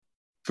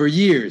For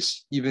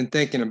years, you've been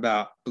thinking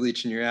about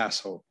bleaching your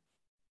asshole.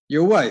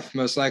 Your wife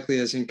most likely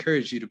has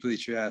encouraged you to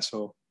bleach your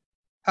asshole.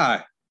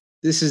 Hi,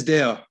 this is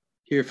Dale,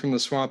 here from the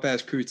Swamp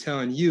Ass Crew,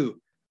 telling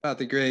you about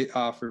the great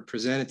offer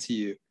presented to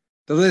you,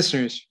 the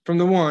listeners, from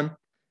the one,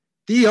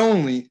 the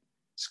only,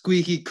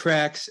 Squeaky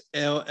Cracks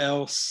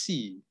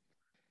LLC.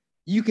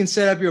 You can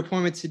set up your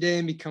appointment today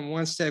and become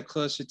one step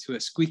closer to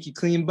a squeaky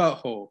clean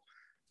butthole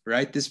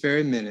right this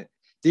very minute.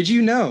 Did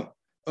you know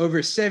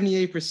over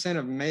 78%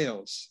 of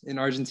males in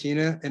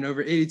Argentina and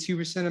over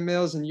 82% of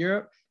males in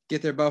Europe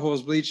get their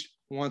buttholes bleached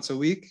once a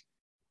week?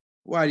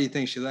 Why do you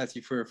think she left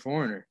you for a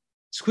foreigner?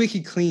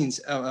 Squeaky Cleans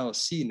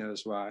LLC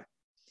knows why.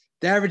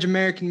 The average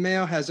American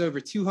male has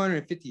over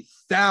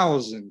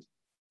 250,000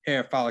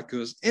 hair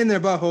follicles in their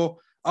butthole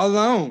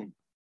alone.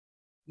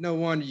 No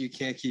wonder you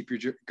can't keep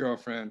your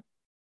girlfriend.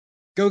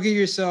 Go get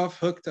yourself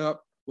hooked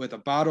up with a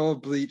bottle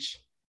of bleach,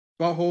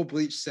 butthole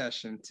bleach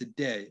session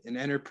today, and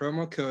enter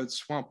promo code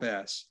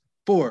SWAMPASS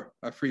for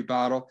a free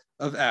bottle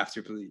of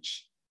After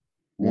Bleach.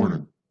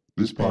 Warning,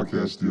 this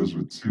podcast deals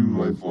with two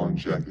lifelong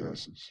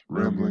jackasses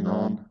rambling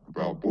on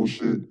about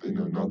bullshit they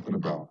know nothing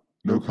about.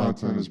 No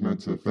content is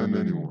meant to offend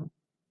anyone,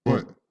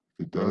 but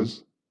if it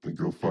does, then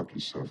go fuck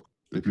yourself.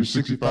 If you're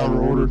 65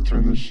 or older,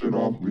 turn this shit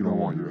off. We don't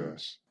want your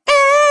ass.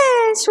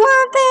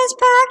 Swamp Ass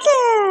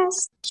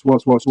Podcast.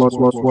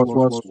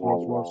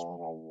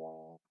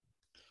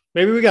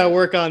 Maybe we got to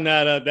work on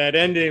that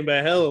ending,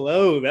 but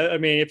hello. I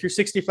mean, if you're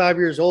 65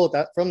 years old,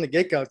 that from the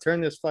get-go,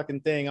 turn this fucking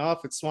thing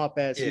off at Swamp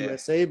Ass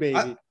USA,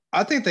 baby.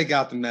 I think they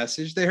got the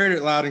message. They heard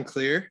it loud and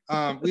clear.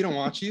 We don't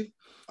want you.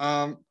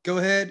 Go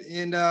ahead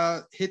and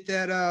hit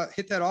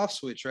that off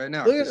switch right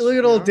now. Look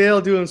at old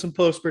Dale doing some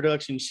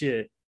post-production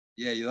shit.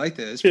 Yeah, you like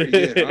that? It's pretty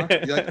good, huh?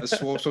 You like the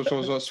swamp.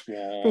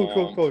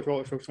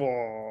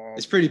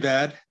 It's pretty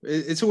bad.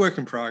 It's a work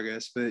in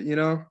progress, but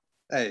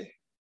hey,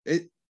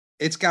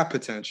 it's got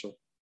potential.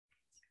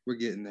 We're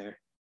getting there.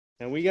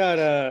 And we got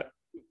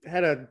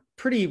had a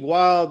pretty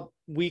wild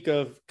week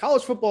of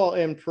college football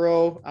and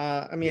pro.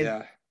 I'm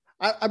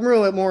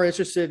really more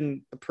interested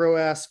in the pro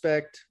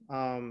aspect.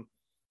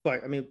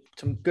 But I mean,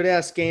 some good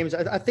ass games.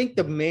 I think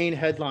the main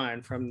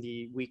headline from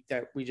the week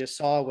that we just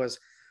saw was,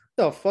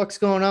 "What the fuck's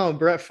going on with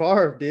Brett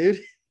Favre,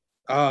 dude?"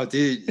 Oh,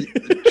 dude,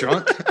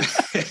 drunk,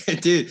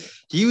 dude.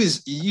 He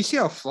was. You see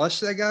how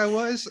flushed that guy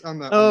was on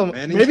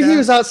the. Maybe he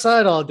was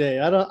outside all day.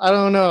 I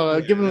don't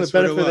know. Give him the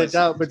benefit of the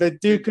doubt, but the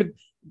dude could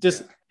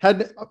just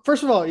had.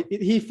 First of all,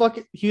 he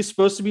was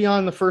supposed to be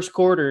on the first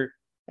quarter,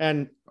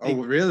 and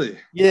really?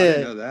 Yeah, I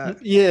didn't know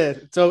that. Yeah.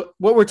 So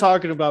what we're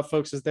talking about,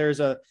 folks, is there's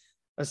a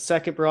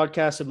second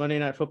broadcast of Monday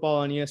Night Football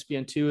on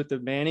ESPN2 with the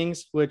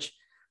Mannings, which.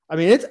 I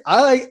mean,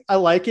 I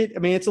like it. I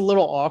mean, it's a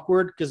little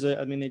awkward because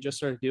they just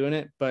started doing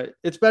it, but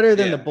it's better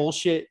than the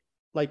bullshit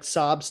like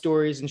sob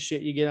stories and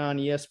shit you get on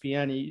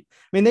ESPN.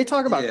 They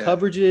talk about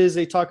coverages.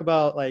 They talk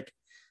about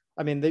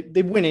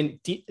they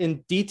went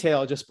in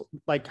detail, just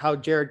like how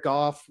Jared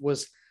Goff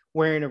was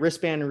wearing a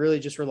wristband and really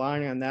just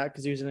relying on that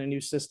because he was in a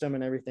new system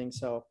and everything.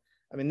 So,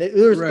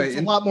 there's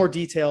a lot more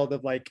detailed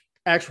of like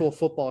actual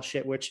football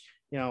shit, which,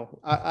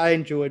 I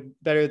enjoyed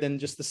better than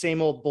just the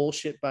same old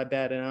bullshit by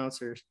bad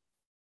announcers.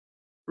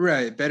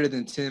 Right, better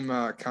than Tim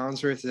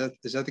Collinsworth.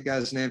 Is that the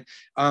guy's name?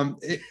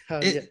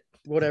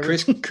 Whatever.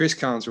 Chris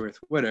Collinsworth,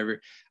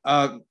 whatever.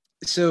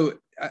 So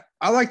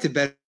I liked it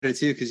better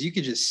too because you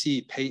could just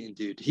see Peyton,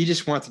 dude. He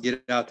just wanted to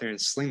get out there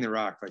and sling the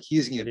rock. Like he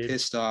was gonna get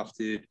pissed off,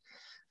 dude.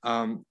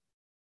 Brett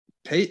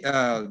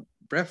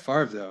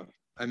Favre, though.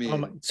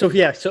 So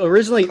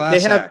originally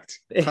class act.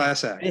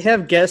 They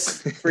have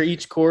guests for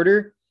each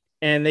quarter,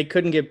 and they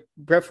couldn't get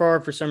Brett Favre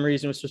for some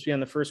reason. It was supposed to be on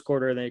the first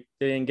quarter, and they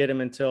didn't get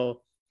him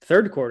until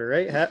third quarter,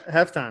 right?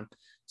 Halftime.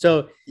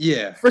 So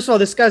yeah. First of all,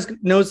 this guy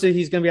knows that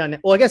he's going to be on.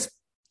 Well, I guess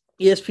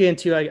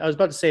ESPN2. I was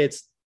about to say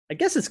I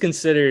guess it's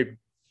considered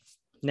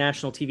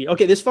national TV.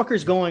 Okay, this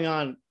fucker's going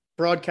on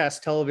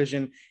broadcast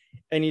television,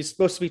 and he's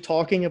supposed to be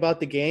talking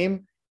about the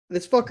game.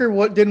 This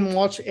fucker didn't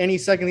watch any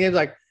second game. He's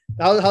like,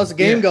 how's the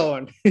game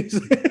going?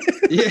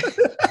 Yeah.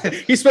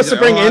 He's supposed to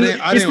bring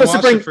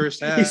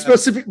He's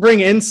supposed to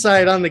bring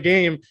insight on the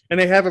game, and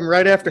they have him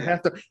right after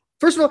halftime.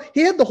 First of all, he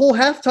had the whole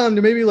halftime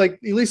to maybe like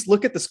at least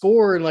look at the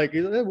score and like,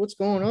 what's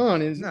going on?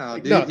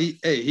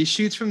 He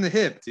shoots from the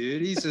hip,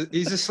 dude. He's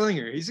a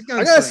slinger. He's a gunslinger.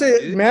 I gotta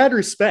say, mad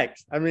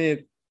respect.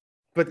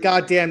 But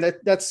goddamn,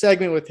 that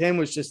segment with him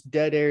was just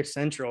dead air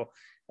central,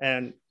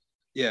 and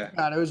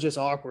God, it was just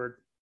awkward.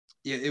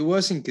 Yeah, it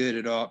wasn't good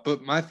at all.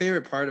 But my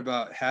favorite part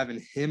about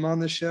having him on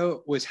the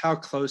show was how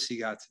close he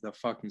got to the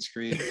fucking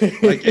screen.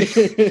 Like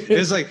it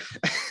was like,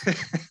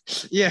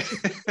 yeah.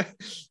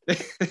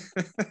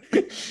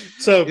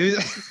 So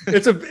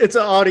it's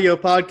an audio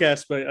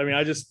podcast, but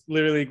I just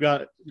literally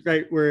got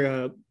right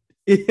where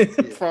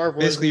far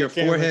basically your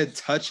forehead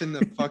touching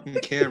the fucking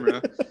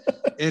camera,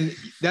 and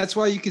that's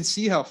why you can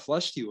see how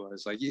flushed he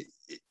was. Like,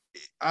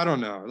 I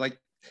don't know. Like,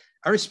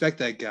 I respect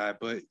that guy,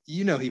 but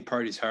he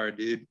parties hard,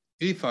 dude.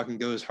 He fucking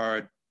goes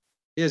hard.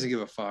 He doesn't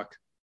give a fuck.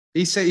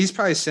 He's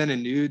probably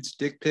sending nudes,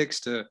 dick pics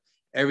to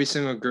every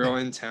single girl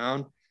in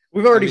town.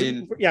 We've already,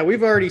 mean-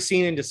 we've already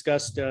seen and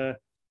discussed the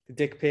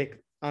dick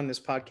pic on this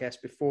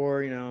podcast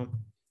before. I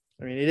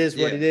mean, it is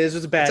what Yeah. it is.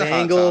 It's a bad It's a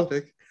angle. hot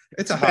topic.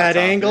 It's a hot bad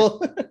topic. angle.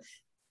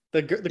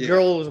 The Yeah.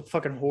 girl was a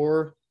fucking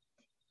whore.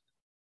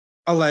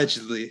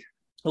 Allegedly.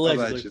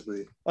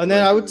 Allegedly. And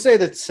then I would say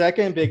the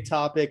second big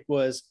topic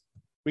was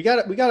we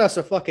got us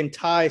a fucking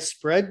tie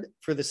spread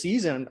for the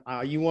season.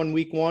 You won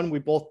week 1. We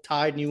both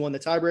tied and you won the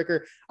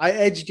tiebreaker. I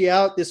edged you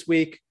out this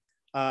week.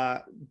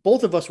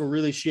 Both of us were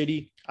really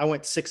shitty. I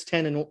went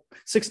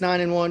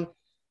 6-9-1.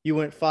 You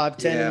went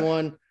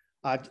 5-10-1.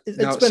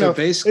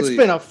 It's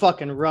been a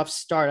fucking rough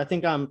start. I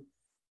think I'm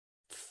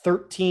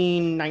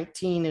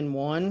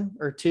 13-19-1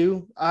 or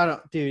 2. I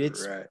don't, dude.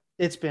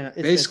 It's been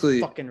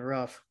fucking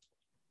rough.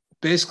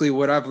 Basically,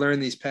 what I've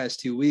learned these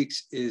past 2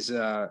 weeks is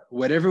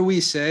whatever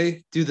we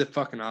say, do the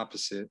fucking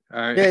opposite.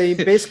 All right. Yeah, you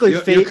basically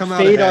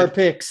fade our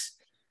picks.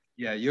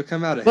 Yeah, you'll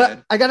come out ahead.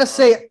 But I gotta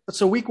say,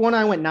 so week 1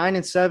 I went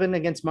 9-7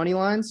 against money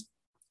lines,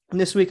 and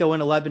this week I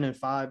went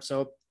 11-5.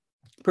 So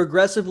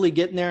progressively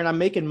getting there, and I'm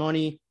making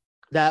money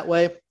that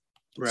way.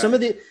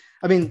 Right.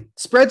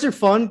 Spreads are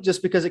fun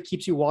just because it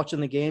keeps you watching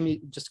the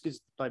game. Just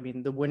because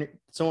the winner,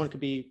 someone could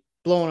be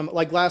blowing them.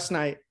 Like last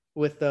night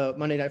with the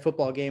Monday Night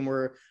Football game,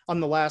 where on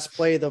the last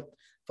play the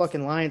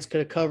fucking Lions could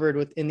have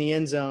covered in the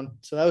end zone.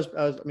 So that was.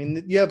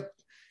 You have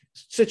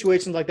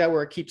situations like that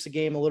where it keeps the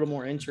game a little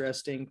more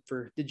interesting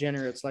for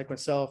degenerates like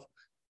myself.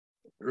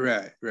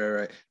 Right.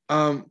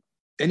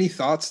 Any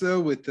thoughts though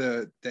with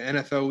the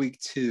NFL week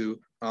 2?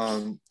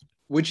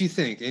 What'd you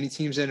think? Any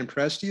teams that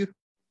impressed you?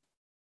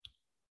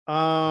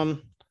 Let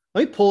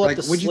me pull up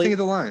the what'd you think of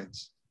the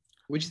Lions?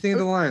 What'd you think of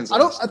the Lions? I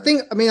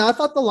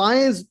thought the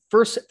Lions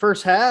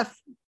first half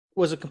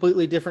was a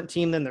completely different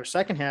team than their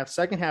second half.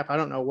 Second half, I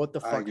don't know what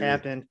the fuck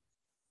happened.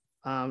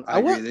 I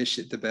agree. They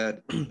shit the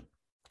bed.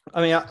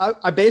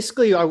 I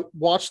basically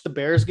watched the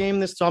Bears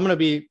game so I'm going to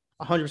be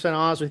 100%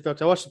 honest with you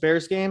folks. I watched the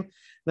Bears game,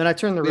 then I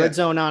turned the red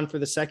zone on for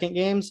the second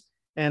games,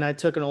 and I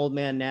took an old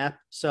man nap.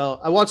 So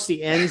I watched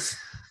the ends.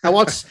 I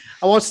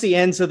watched the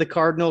ends of the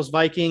Cardinals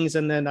Vikings,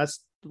 and then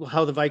that's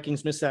how the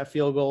Vikings missed that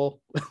field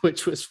goal,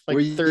 which was like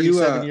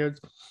 37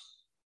 yards.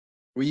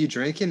 Were you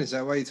drinking? Is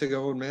that why you took an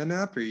old man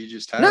nap, or you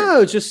just tired?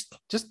 No,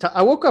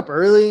 I woke up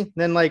early.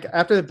 Then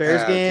after the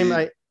Bears game,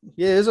 it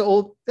was an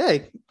old.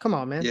 Hey, come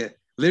on, man. Yeah.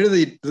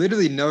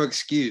 Literally no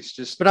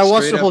excuse. But I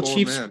watched the whole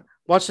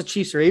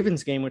Chiefs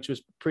Ravens game, which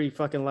was pretty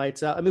fucking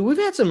lights out. We've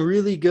had some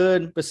really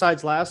good,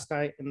 besides last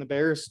night in the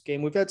Bears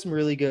game, we've had some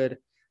really good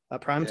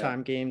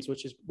primetime games,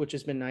 which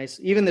has been nice.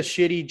 Even the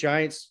shitty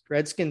Giants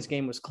Redskins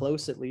game was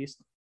close at least.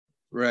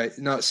 Right.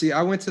 No, see,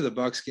 I went to the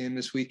Bucks game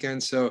this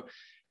weekend. So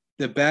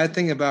the bad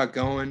thing about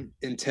going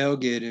and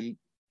tailgating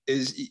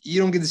is you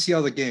don't get to see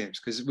all the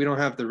games because we don't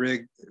have the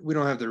rig. We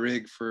don't have the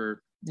rig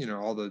for,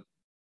 all the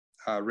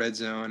red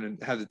zone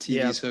and have the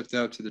TVs hooked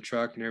up to the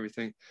truck and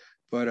everything.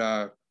 But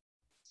I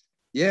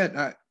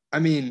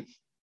don't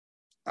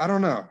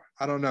know.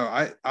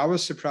 I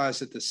was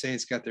surprised that the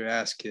Saints got their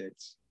ass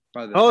kicked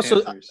by the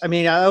Panthers.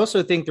 I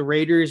also think the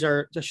Raiders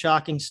are a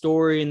shocking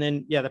story. And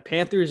then, the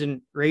Panthers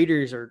and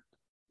Raiders are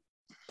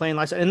playing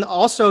like that. And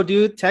also,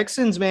 dude,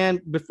 Texans, man,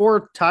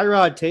 before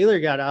Tyrod Taylor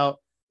got out,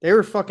 they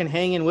were fucking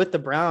hanging with the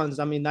Browns.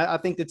 I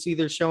think it's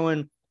either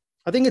showing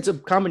 – I think it's a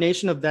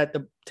combination of that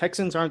the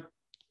Texans aren't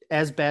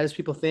as bad as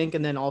people think,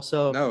 and then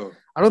also no,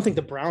 I don't think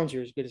the Browns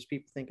are as good as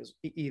people think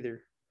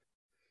either.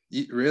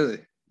 Really?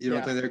 You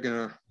don't think they're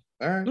gonna?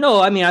 All right. No,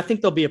 I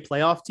think they'll be a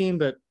playoff team,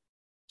 but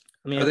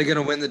are they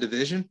gonna win the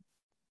division?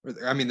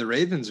 The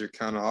Ravens are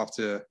kind of off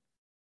to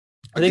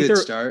a good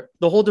start.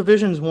 The whole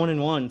division is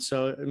 1-1,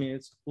 so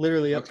it's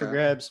literally up for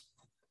grabs.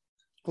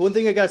 One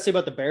thing I gotta say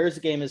about the Bears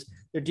game is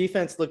their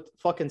defense looked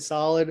fucking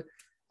solid.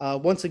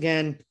 Once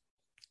again,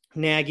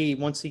 Nagy,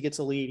 once he gets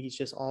a lead, he's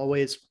just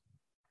always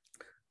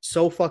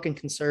so fucking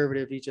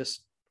conservative. He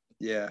just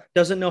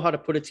doesn't know how to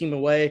put a team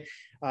away.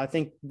 I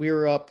think we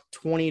were up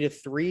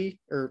 20-3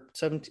 or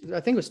 17. I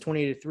think it was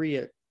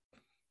 20-3,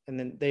 and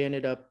then they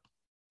ended up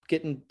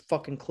getting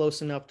fucking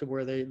close enough to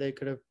where they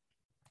could have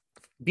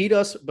beat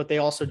us, but they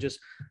also just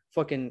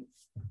fucking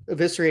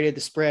eviscerated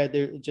the spread.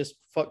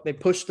 They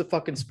pushed the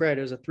fucking spread.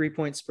 It was a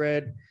 3-point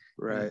spread.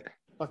 Right.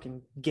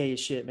 Fucking gay as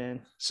shit, man.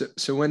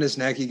 So when does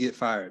Nagy get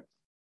fired?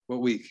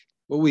 What week?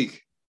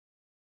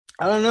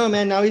 I don't know,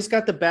 man. Now he's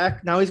got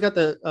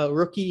the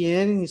rookie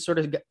in. He's sort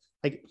of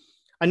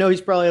I know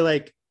he's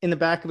probably in the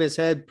back of his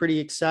head pretty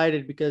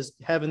excited because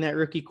having that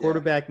rookie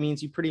quarterback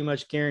means you pretty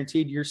much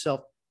guaranteed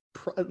yourself,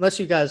 unless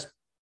you guys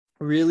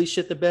really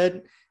shit the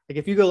bed.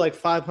 If you go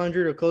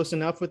 500 or close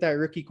enough with that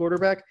rookie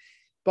quarterback,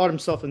 bought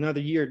himself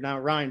another year. Now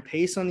Ryan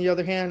Pace, on the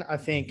other hand, I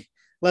think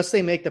unless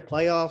they make the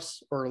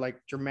playoffs or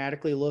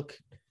dramatically look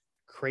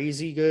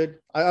crazy good,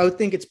 I would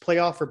think it's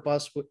playoff or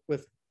bust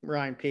with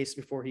Ryan Pace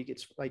before he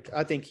gets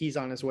I think he's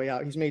on his way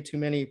out. He's made too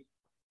many.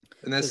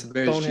 And that's the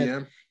Bears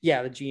GM?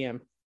 Yeah, the GM.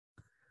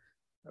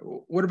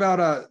 What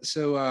about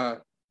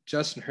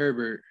Justin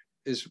Herbert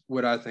is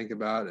what I think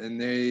about, and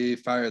they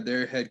fired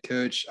their head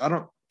coach.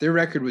 Their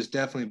record was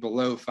definitely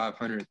below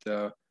 500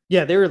 though.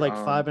 Yeah, they were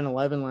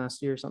 5-11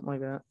 last year or something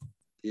like that.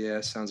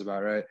 Yeah, sounds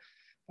about right.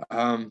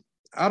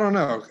 I don't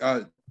know.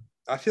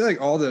 I feel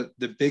like all the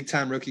big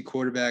time rookie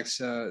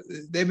quarterbacks,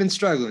 they've been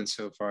struggling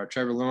so far.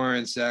 Trevor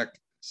Lawrence, Zach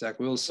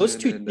Wilson. Those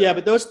two,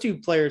 but those two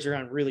players are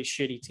on really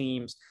shitty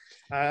teams.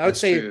 I would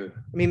say, true.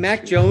 I mean,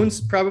 Mac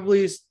Jones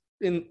probably is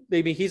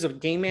maybe he's a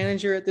game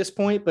manager at this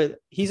point, but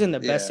he's in the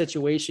best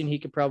situation he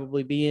could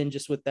probably be in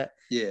just with that.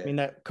 Yeah. I mean,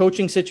 that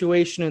coaching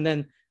situation. And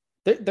then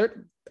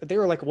they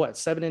were like, what,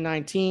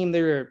 7-9 team.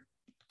 They were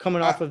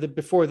coming off of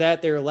before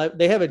that.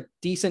 They have a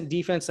decent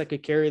defense that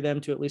could carry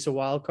them to at least a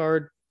wild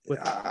card.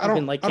 I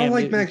don't like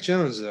Mac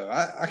Jones though.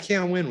 I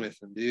can't win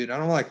with him, dude. I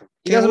don't like him.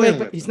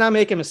 He's not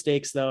making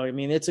mistakes though. I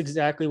mean, it's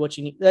exactly what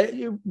you need.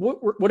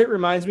 What it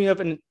reminds me of,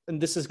 and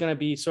this is going to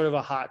be sort of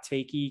a hot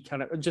takey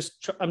kind of.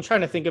 I'm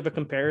trying to think of a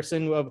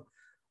comparison of.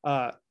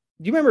 Do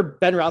you remember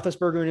Ben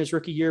Roethlisberger in his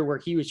rookie year where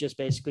he was just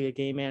basically a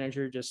game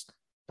manager? Just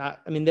not.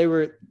 I mean, they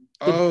were.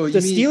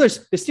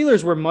 The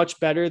Steelers were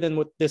much better than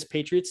what this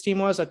Patriots team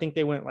was. I think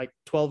they went like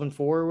 12-4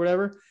 or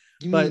whatever.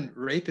 You mean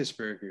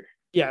Rapisberger?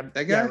 Yeah,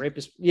 that guy. Yeah,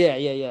 rapist.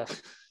 Yeah.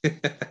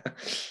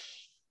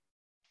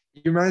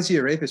 He reminds you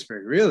of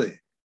Rapisberger,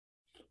 really?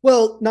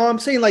 Well, no, I'm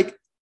saying like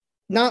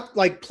not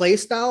like play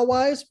style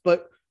wise,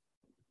 but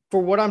for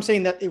what I'm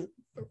saying that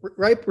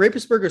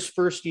Rapisberger's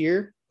first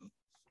year,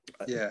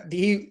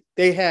 they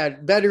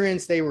had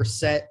veterans, they were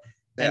set,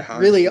 and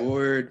really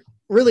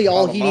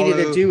all he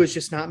needed to do was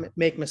just not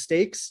make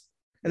mistakes.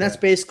 And that's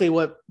basically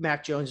what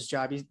Mac Jones'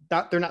 job.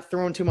 They're not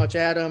throwing too much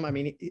at him. I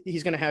mean,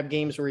 he's going to have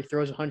games where he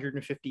throws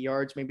 150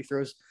 yards, maybe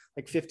throws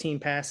like 15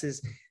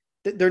 passes.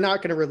 They're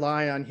not going to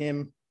rely on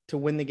him to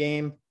win the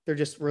game. They're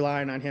just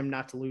relying on him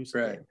not to lose.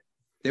 Right.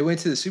 They went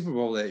to the Super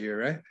Bowl that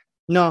year, right?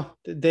 No,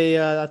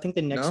 I think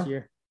the next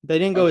year. They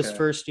didn't go his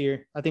first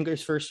year. I think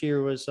his first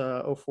year was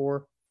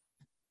 2004.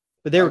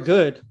 But they were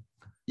good.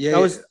 Yeah.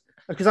 That was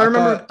because I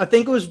remember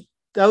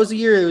that was the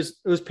year it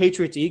was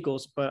Patriots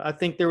Eagles, but I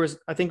think it was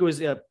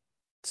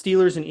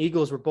Steelers and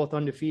Eagles were both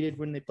undefeated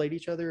when they played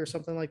each other or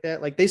something like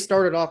that. Like they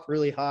started off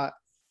really hot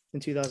in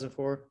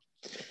 2004.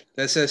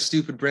 That's that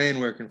stupid brain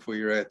working for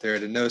you right there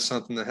to know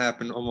something that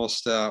happened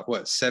almost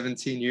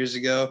 17 years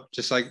ago.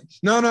 Just like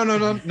no. On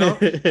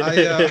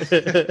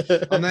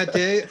that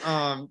day,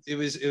 it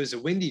was a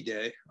windy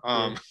day.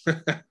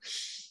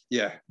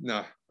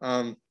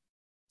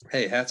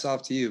 Hey, hats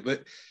off to you.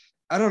 But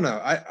I don't know.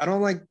 I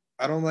don't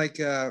like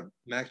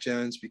Mac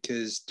Jones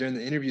because during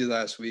the interview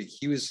last week,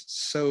 he was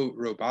so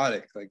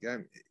robotic. Like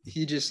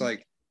he just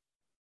like,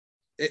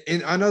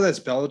 and I know that's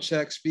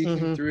Belichick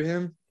speaking through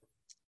him,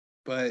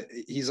 but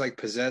he's like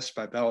possessed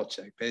by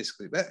Belichick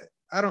basically. But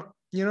I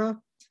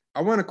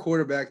want a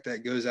quarterback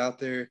that goes out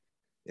there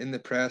in the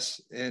press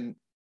and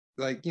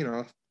like,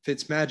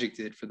 Fitzmagic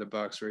did for the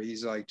Bucs, where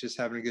he's like just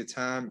having a good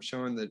time,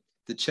 showing the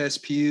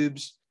chest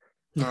pubes.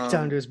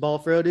 Down to his ball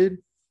throw, dude.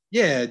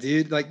 Yeah,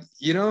 dude. Like,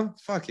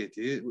 fuck it,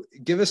 dude.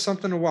 Give us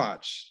something to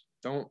watch.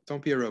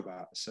 Don't be a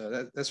robot.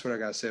 So that's what I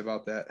gotta say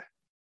about that.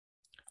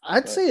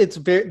 I'd say it's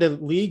the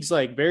league's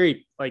like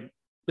very like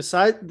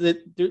besides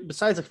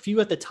a few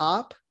at the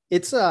top,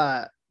 it's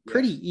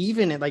pretty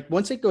even. And like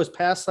once it goes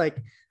past like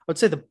I would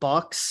say the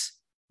Bucs,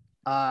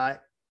 I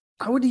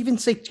would even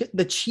say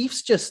the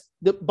Chiefs. Just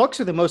the Bucs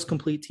are the most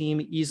complete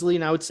team easily,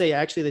 and I would say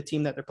actually the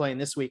team that they're playing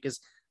this week is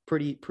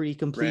pretty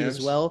complete Rams?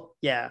 As well.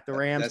 Yeah, the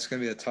Rams. That's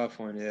gonna be a tough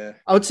one. Yeah,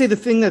 I would say the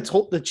thing that's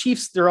the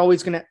Chiefs. They're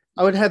always gonna.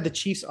 I would have the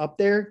Chiefs up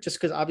there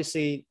just because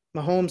obviously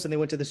Mahomes and they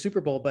went to the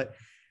Super Bowl, but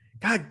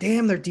god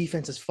damn, their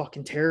defense is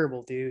fucking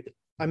terrible, dude.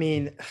 I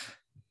mean,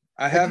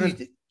 I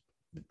haven't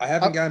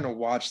gotten to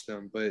watch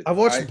them, but I've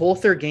watched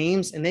both their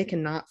games and they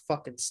cannot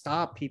fucking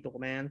stop people,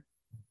 man.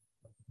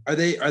 Are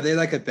they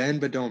like a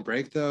bend but don't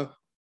break though?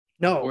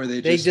 No, or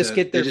they just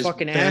get their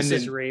fucking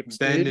asses raped.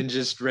 Bend and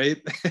just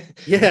rape.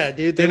 Yeah,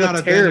 dude, they're not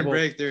a terrible.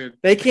 Bend and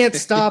break. They can't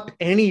stop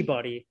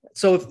anybody.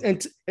 So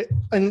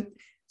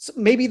so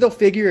maybe they'll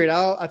figure it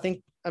out. I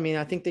think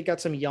they got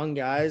some young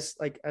guys.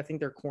 Like I think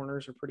their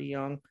corners are pretty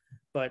young,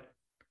 but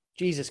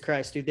Jesus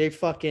Christ, dude,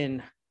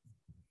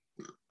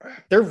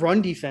 their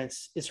run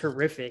defense is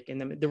horrific.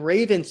 And the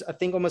Ravens, I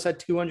think, almost had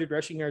 200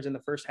 rushing yards in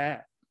the first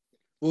half.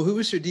 Well, who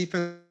was your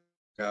defense?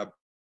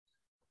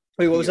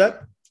 Wait, what was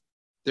that?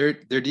 Their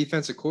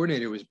defensive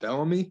coordinator was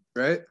Bellamy,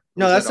 right?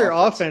 No, that's their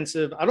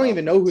offensive. I don't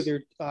even know who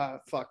their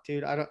fuck,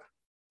 dude. I don't.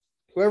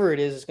 Whoever it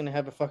is going to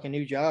have a fucking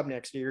new job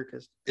next year.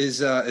 Because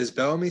is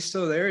Bellamy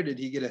still there? Or did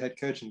he get a head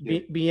coaching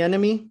gig?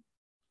 Bieniemy?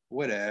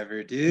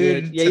 Whatever,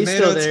 dude. Yeah, he's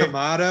still there.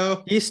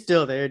 Tomato. He's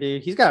still there,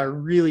 dude. He's got a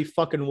really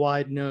fucking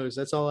wide nose.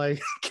 That's all I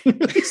can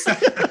really say.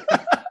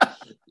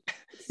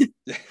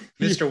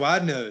 Mr.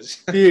 Wide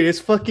Nose. Dude, it's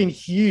fucking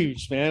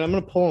huge, man. I'm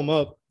gonna pull him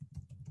up.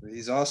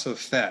 He's also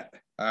fat.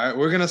 All right,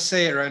 we're gonna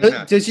say it right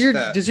now. Does your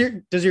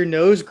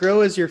nose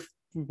grow as your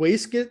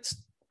waist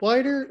gets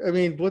wider? I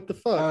mean, what the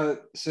fuck?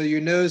 So your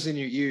nose and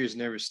your ears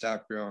never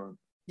stop growing.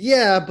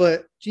 Yeah,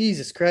 but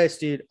Jesus Christ,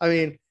 dude. I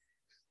mean,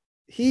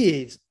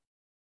 he's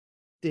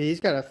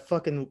got a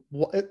fucking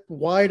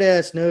wide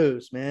ass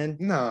nose, man.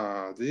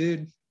 No,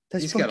 dude.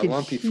 He's got a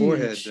lumpy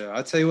forehead, though.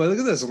 I'll tell you what, look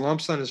at those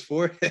lumps on his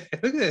forehead.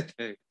 Look at that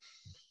thing.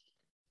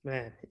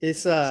 Man,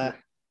 it's no,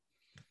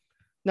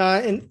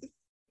 and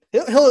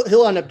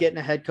he'll end up getting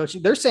a head coach.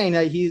 They're saying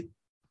that he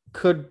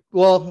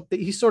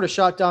sort of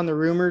shot down the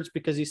rumors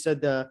because he said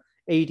the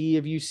AD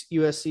of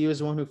USC was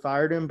the one who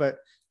fired him. But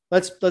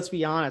let's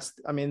be honest.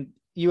 I mean,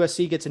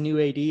 USC gets a new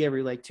AD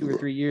every like 2 or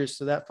 3 years,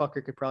 so that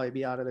fucker could probably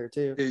be out of there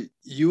too.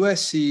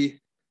 USC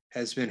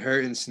has been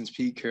hurting since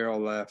Pete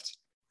Carroll left.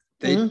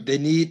 They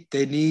need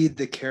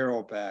the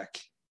Carroll back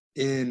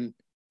in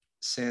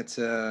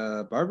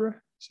Santa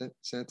Barbara.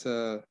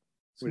 Santa.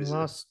 What is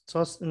it?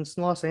 It's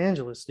Los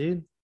Angeles,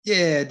 dude.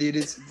 Yeah, dude.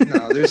 It's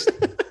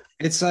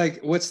like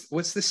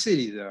what's the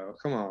city though?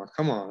 Come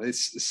on.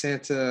 It's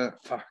Santa.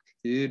 Fuck,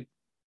 dude.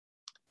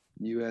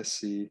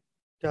 USC.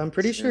 I'm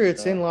pretty sure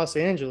it's in Los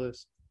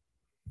Angeles.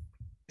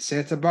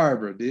 Santa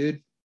Barbara,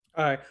 dude.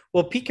 All right.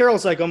 Well, Pete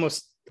Carroll's like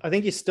I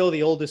think he's still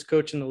the oldest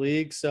coach in the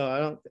league.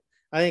 So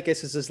I think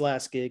this is his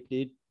last gig,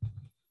 dude.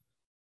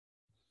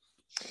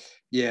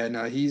 Yeah,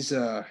 no, he's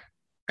a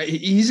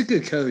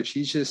good coach.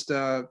 He's just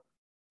I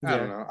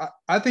don't know.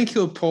 I think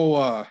he'll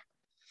pull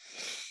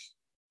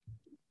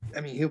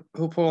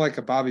he'll pull like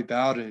a Bobby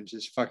Bowden and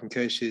just fucking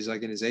coach. He's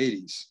like in his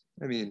 80s.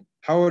 I mean,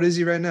 how old is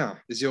he right now?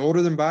 Is he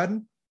older than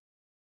Biden?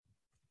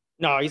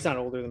 No, he's not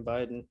older than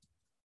Biden.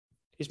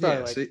 He's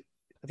probably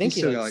I think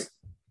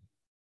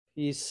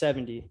he's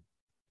 70.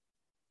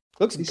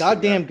 Looks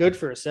goddamn good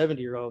for a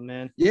 70-year-old,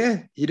 man.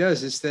 Yeah, he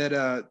does. It's that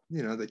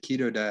the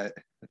keto diet.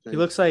 He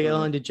looks like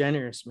Ellen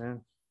DeGeneres,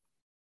 man.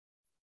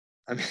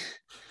 I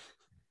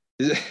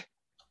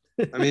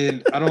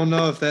mean, I don't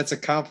know if that's a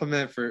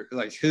compliment for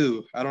like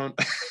who. I don't.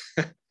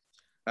 All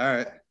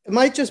right. It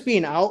might just be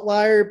an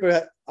outlier,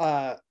 but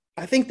I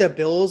think the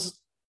Bills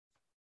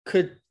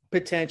could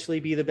potentially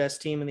be the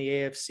best team in the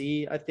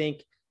AFC. I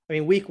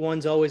mean, week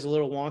one's always a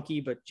little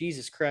wonky, but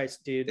Jesus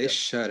Christ, dude. They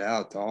shut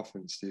out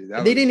Dolphins, dude.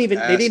 They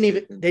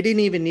didn't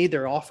even need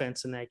their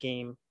offense in that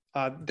game.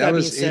 That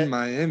was in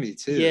Miami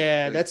too.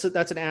 Yeah, that's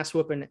an ass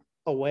whooping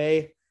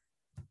away.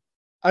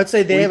 I'd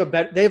say they have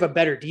a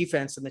better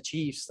defense than the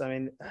Chiefs. I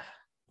mean,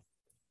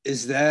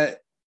 is that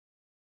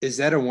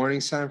a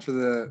warning sign for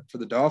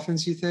the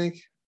Dolphins, you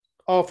think?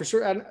 Oh, for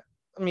sure. I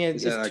mean,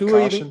 is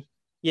Tua even?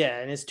 Yeah,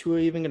 and is Tua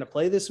even going to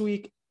play this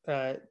week?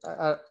 Who's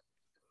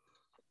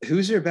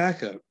their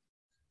backup?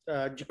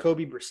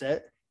 Jacoby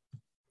Brissett.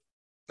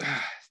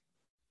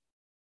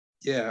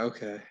 Yeah.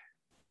 Okay.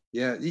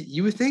 Yeah,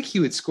 you would think he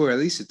would score at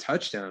least a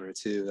touchdown or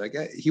two. Like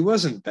he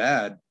wasn't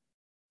bad.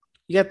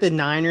 You got the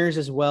Niners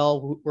as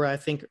well, where I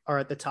think are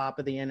at the top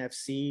of the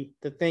NFC.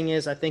 The thing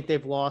is, I think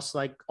they've lost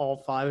like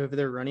all 5 of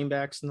their running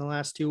backs in the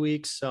last 2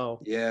 weeks.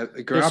 So yeah,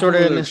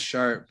 Garoppolo looks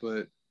sharp,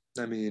 but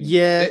I mean,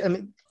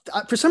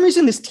 for some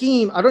reason, this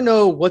team, I don't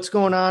know what's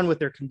going on with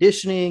their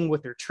conditioning,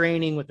 with their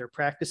training, with their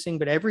practicing,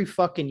 but every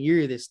fucking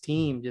year, this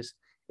team just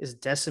is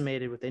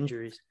decimated with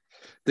injuries.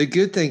 The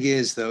good thing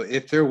is, though,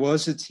 if there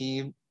was a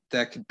team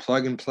that could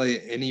plug and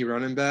play any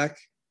running back,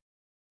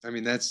 I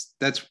mean, that's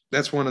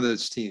one of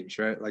those teams,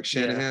 right? Like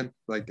Shanahan. Yeah.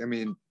 Like, I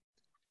mean,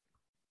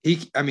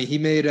 he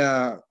made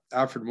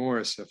Alfred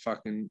Morris a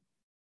fucking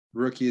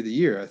rookie of the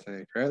year, I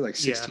think, right? Like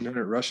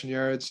 1,600 rushing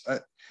yards.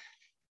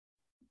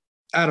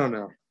 I don't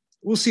know.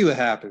 We'll see what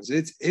happens.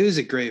 It was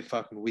a great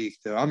fucking week,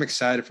 though. I'm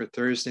excited for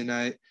Thursday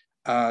night.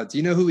 Do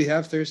you know who we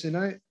have Thursday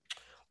night?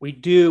 We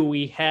do.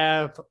 We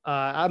have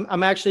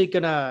I'm actually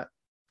gonna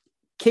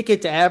kick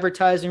it to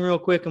advertising real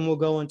quick, and we'll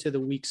go into the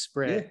week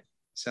spread. Yeah,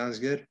 sounds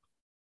good.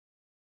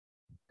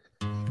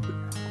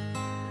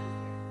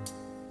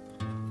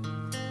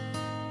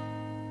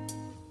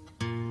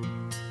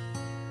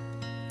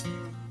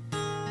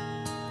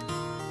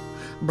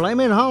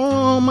 Blame it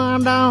on my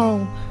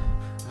dog.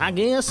 I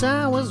guess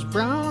I was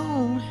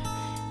wrong.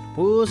 It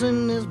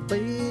wasn't as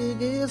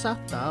big as I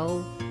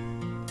thought.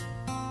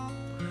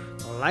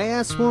 The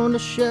last one to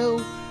show,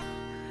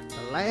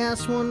 the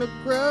last one to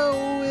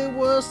grow. It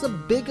was the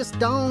biggest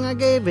dong I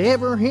gave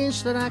every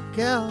inch that I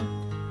got.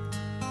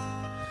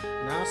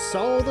 And I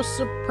saw the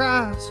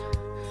surprise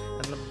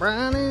and the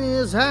brine in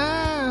his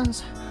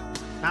eyes.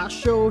 I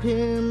showed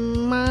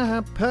him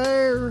my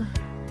pair.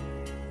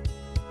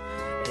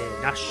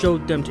 I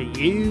showed them to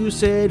you,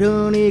 said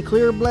honey,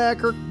 clear,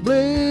 black, or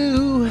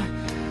blue.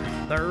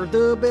 They're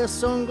the best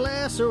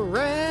sunglasses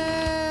around.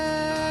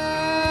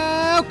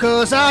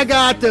 'Cause I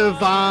got the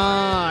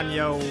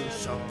Vanyo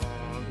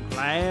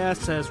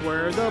sunglasses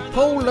where the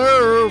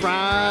polar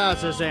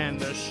rises and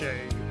the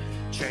shade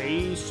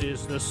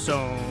chases the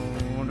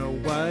sun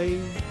away.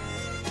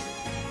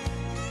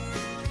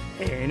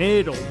 And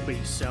it'll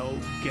be so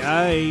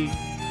gay.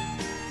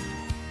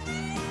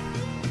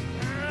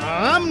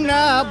 I'm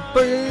not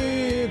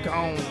big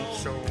on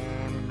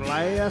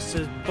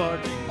sunglasses, but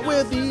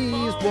with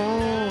these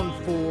one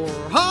for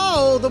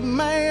all the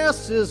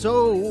masses,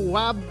 oh,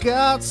 I've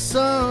got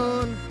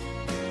sun.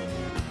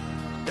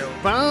 They'll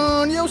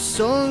find your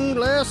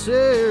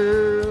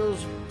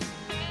sunglasses.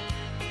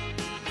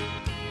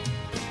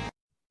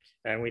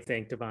 And we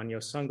thank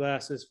Devonio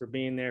Sunglasses for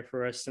being there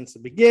for us since the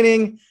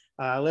beginning.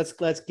 Let's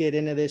get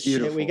into this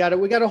Beautiful. shit.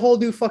 We got a whole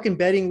new fucking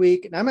betting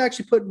week, and I'm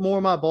actually putting more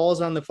of my balls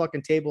on the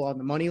fucking table on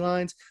the money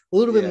lines, a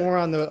little bit more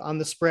on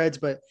the spreads.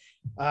 But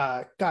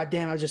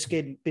goddamn, I've just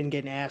been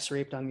getting ass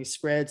raped on these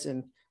spreads,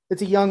 and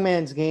it's a young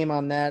man's game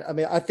on that. I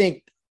mean, I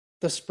think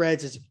the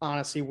spreads is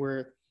honestly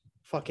where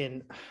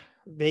fucking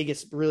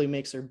Vegas really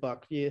makes their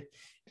buck.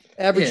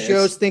 Average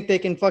Joes think they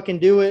can fucking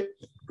do it.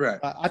 Right.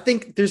 I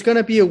think there's going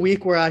to be a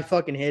week where I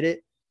fucking hit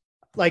it.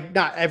 Like,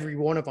 not every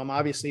one of them,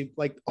 obviously.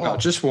 Like,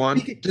 just one.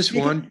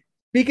 One.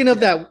 Speaking of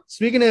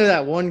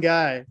that one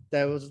guy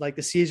that was like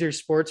the Caesar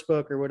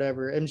Sportsbook or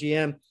whatever,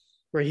 MGM,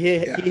 where he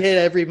hit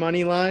every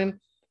money line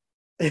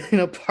in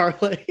a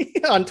parlay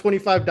on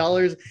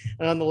 $25.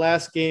 And on the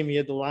last game, he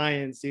had the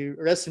Lions, dude.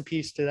 Rest in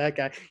peace to that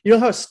guy. You know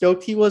how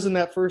stoked he was in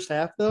that first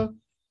half, though?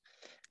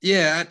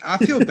 Yeah, I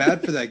feel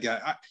bad for that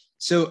guy.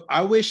 So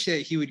I wish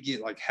that he would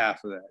get like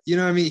half of that. You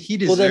know what I mean? He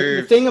deserved.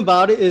 Well, the thing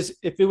about it is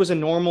if it was a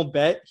normal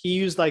bet, he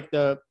used like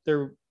their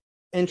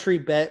entry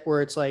bet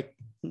where it's like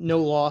no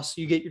loss,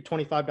 you get your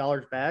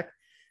 $25 back.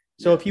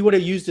 So if he would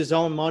have used his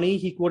own money,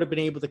 he would have been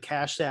able to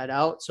cash that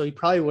out. So he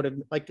probably would have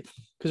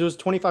because it was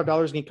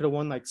 $25 and he could have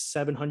won like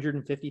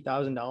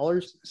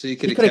 $750,000. So he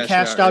could have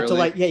cashed out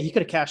to he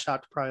could have cashed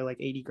out to probably like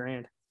 80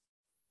 grand.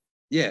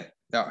 Yeah.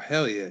 Oh,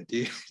 hell yeah,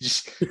 dude.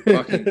 Just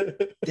fucking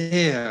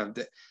damn.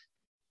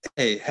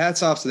 Hey,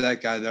 hats off to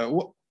that guy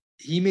though.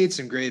 He made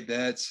some great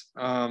bets.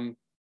 I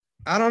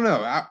don't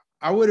know.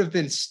 I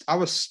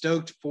was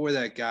stoked for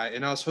that guy,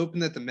 and I was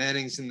hoping that the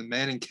Mannings in the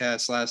Manning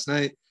cast last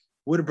night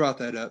would have brought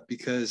that up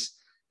because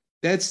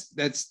that's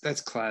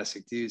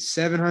classic, dude.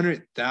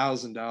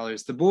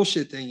 $700,000. The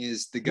bullshit thing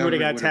is the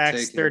government would have got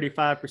taxed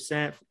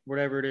 35%,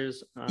 whatever it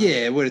is.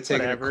 It would have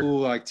taken a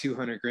cool like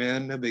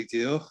 $200,000. No big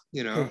deal,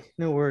 you know. Hey,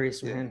 no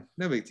worries, man.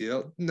 No big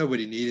deal.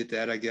 Nobody needed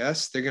that, I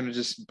guess. They're gonna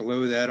just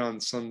blow that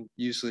on some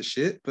useless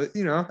shit. But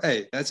you know,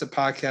 hey, that's a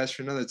podcast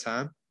for another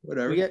time.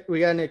 Whatever. We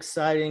got an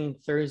exciting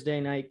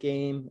Thursday night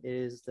game. It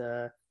is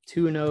the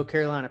 2-0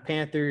 Carolina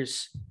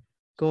Panthers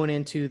going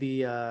into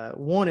the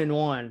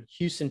 1-1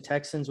 Houston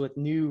Texans with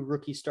new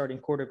rookie starting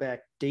quarterback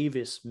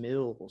Davis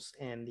Mills.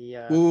 And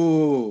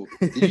Ooh,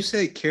 did you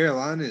say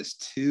Carolina is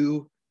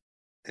 2-0?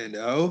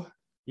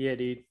 Yeah,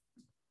 dude.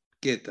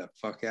 Get the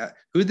fuck out.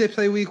 Who'd they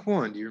play week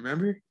 1? Do you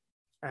remember?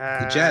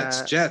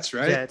 The Jets,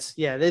 right? Jets.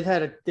 Yeah, they've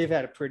had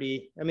a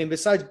pretty. I mean,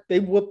 besides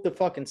they whooped the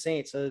fucking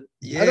Saints.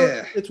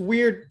 It's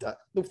weird.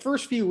 The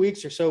first few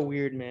weeks are so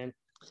weird, man.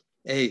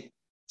 Hey,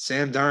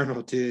 Sam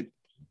Darnold, dude,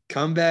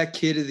 comeback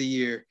kid of the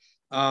year.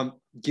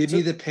 Give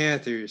me the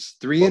Panthers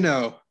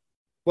 3-0.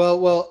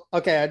 Well,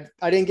 okay.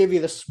 I didn't give you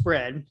the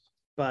spread,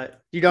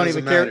 but you don't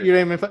even care. You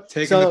don't even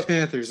taking the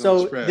Panthers on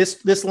the spread.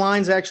 This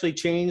line's actually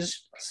changed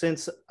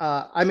since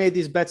I made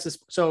these bets.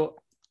 So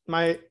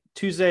my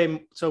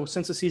Tuesday. So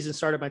since the season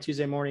started, my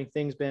Tuesday morning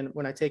thing's been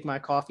when I take my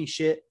coffee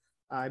shit,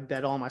 I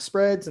bet all my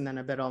spreads and then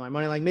I bet all my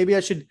money. Like maybe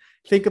I should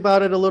think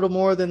about it a little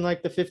more than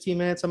like the 15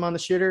 minutes I'm on the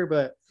shitter,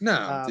 but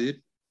no,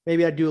 dude.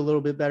 Maybe I'd do a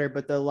little bit better.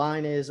 But the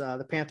line is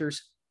the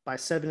Panthers by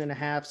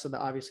 7.5. So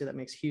obviously that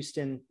makes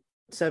Houston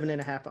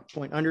 7.5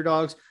 point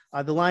underdogs.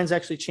 The line's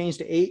actually changed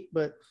to 8,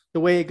 but the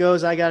way it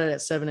goes, I got it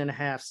at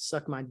 7.5.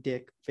 Suck my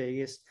dick,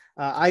 Vegas.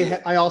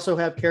 I also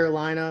have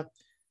Carolina.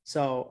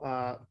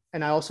 So,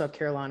 and I also have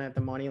Carolina at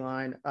the money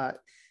line.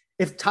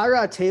 If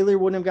Tyrod Taylor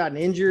wouldn't have gotten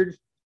injured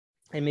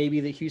and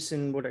maybe the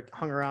Houston would have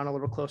hung around a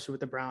little closer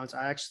with the Browns,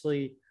 I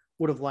actually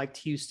would have liked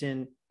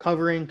Houston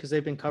covering because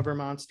they've been cover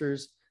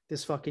monsters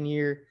this fucking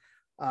year.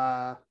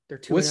 They're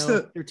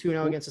 2-0. They're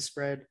 2-0 against the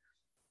spread.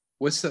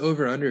 What's the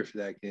over-under for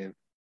that game?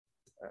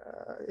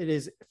 It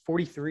is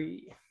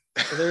 43.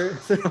 So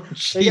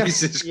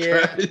Jesus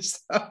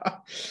Christ.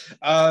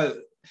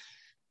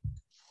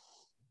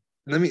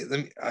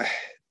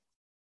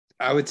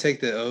 I would take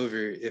the over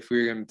if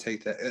we were going to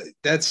take that.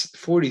 That's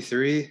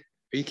 43. Are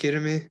you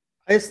kidding me?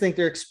 I just think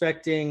they're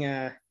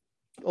expecting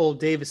old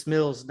Davis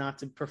Mills not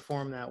to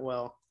perform that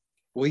well.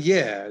 Well,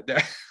 yeah.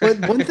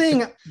 But one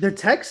thing, the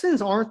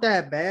Texans aren't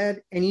that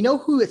bad. And you know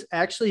who has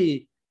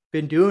actually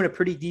been doing a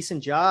pretty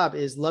decent job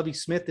is Lovie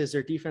Smith as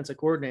their defensive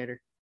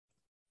coordinator.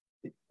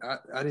 I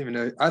didn't even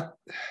know.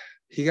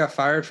 He got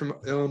fired from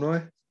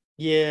Illinois?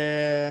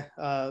 Yeah.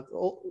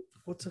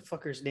 What's the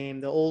fucker's name?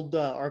 The old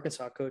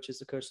Arkansas coach is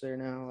the coach there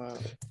now.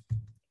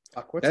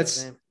 What's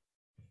his name?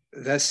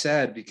 That's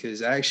sad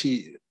because I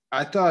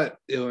thought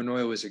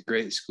Illinois was a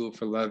great school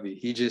for Lovie.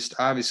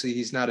 Obviously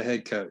he's not a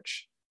head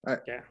coach.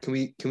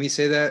 Can we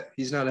say that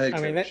he's not a head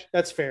coach? I mean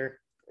that's fair.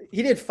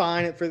 He did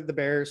fine for the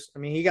Bears. I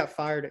mean he got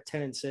fired at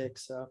 10-6,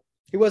 so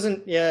he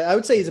wasn't. Yeah, I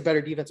would say he's a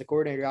better defensive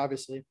coordinator,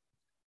 obviously.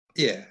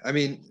 Yeah, I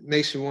mean,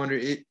 makes me wonder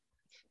if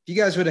you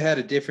guys would have had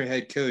a different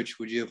head coach,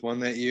 would you have won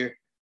that year?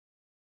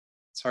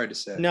 It's hard to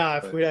say. No,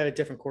 if we had a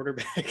different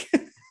quarterback.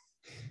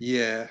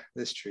 Yeah,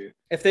 that's true.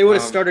 If they would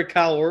have started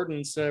Kyle Orton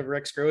instead of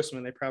Rex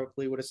Grossman, they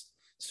probably would have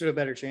stood a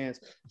better chance.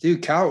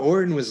 Dude, Kyle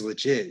Orton was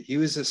legit. He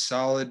was a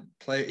solid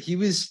player. He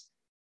was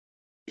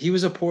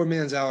a poor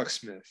man's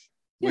Alex Smith.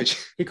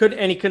 which he couldn't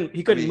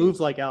mean- move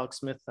like Alex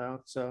Smith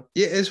though. So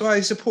yeah, it's why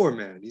he's a poor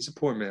man. He's a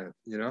poor man,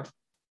 you know.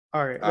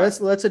 all right, All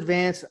let's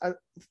advance.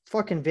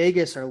 Fucking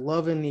Vegas are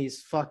loving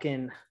these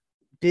fucking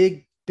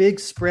big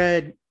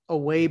spread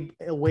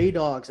away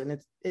dogs,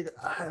 and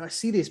I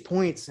see these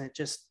points and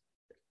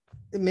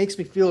it makes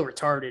me feel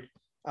retarded.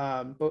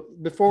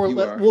 But before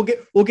we'll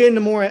get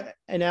into more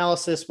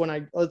analysis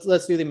when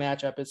let's do the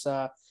matchup. It's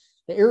the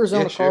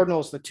Arizona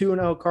Cardinals, the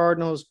 2-0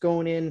 Cardinals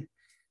going in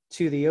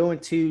to the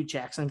 0-2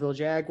 Jacksonville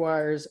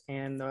Jaguars,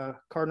 and the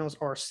Cardinals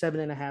are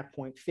 7.5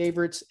 point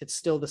favorites. It's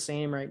still the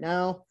same right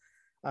now.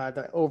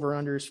 The over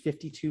under is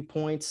 52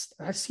 points.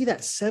 I see that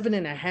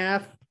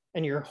 7.5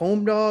 and your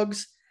home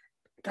dogs.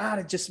 God,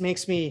 it just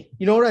makes me,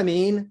 you know what I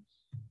mean?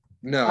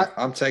 No,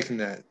 I'm taking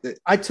that.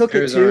 I took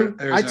Arizona- it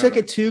too. I took Arizona.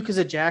 it too because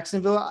of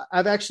Jacksonville.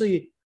 I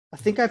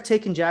think I've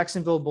taken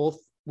Jacksonville both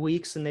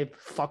weeks and they've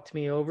fucked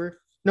me over.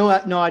 No,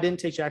 I didn't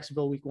take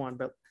Jacksonville week 1,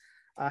 but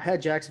I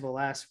had Jacksonville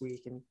last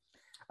week, and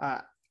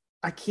I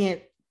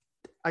can't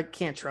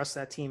trust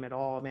that team at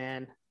all,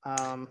 man.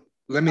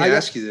 Let me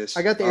ask you this.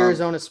 I got the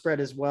Arizona spread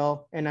as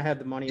well, and I had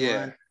the money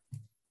line.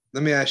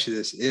 Let me ask you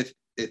this: if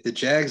the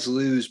Jags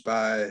lose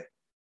by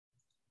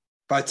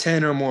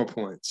 10 or more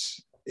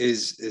points,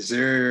 is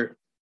there?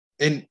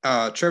 And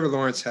Trevor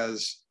Lawrence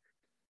has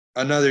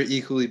another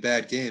equally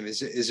bad game.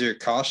 Is there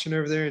caution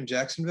over there in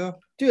Jacksonville?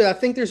 Dude, I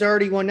think there's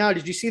already one now.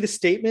 Did you see the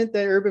statement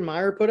that Urban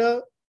Meyer put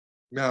out?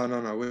 No.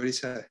 What did he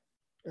say?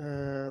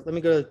 Let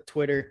me go to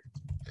Twitter.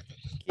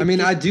 I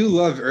mean, I do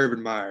love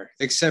Urban Meyer,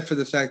 except for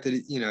the fact that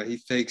he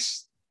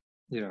fakes,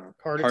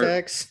 heart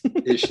attacks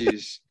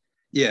issues.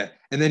 Yeah,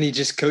 and then he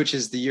just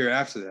coaches the year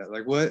after that.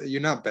 Like, what? You're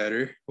not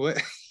better. What?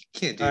 You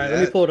can't do All right, that.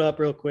 let me pull it up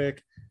real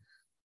quick.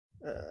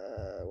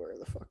 Where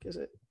the fuck is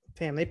it?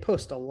 Damn, they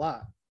post a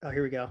lot. Oh,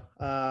 here we go.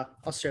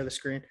 I'll share the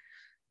screen.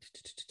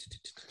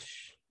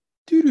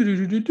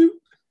 Do-do-do-do-do-do.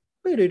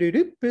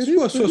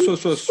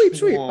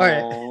 Sweet. All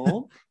right.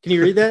 Can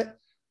you read that?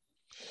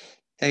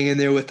 Hang in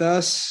there with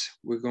us.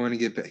 We're going to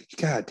get back.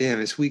 God damn,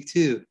 it's week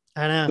 2.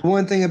 I know. The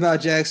one thing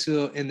about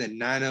Jacksonville in the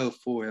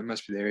 904, that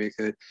must be the area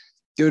code.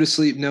 Go to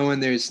sleep knowing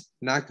there's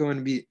not going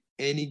to be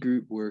any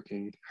group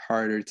working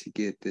harder to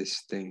get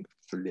this thing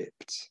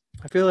flipped.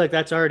 I feel like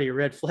that's already a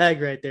red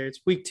flag right there. It's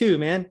week 2,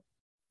 man.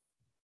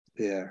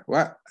 Yeah.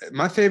 Well,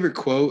 my favorite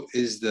quote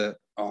is the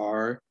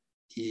RELAX.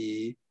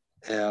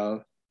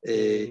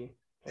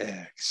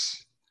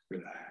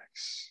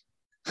 Relax.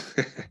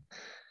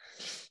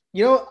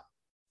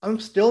 I'm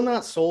still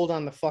not sold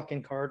on the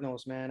fucking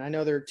Cardinals, man. I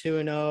know they're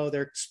 2-0.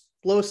 They're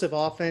explosive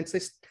offense.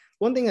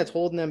 One thing that's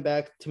holding them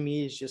back to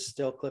me is just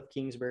still Cliff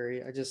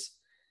Kingsbury. I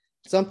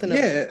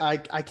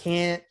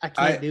can't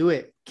do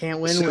it.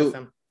 Can't win with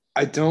them.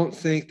 I don't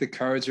think the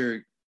Cards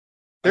are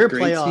They're a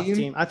great playoff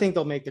team. I think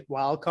they'll make the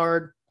wild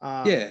card.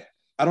 I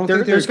don't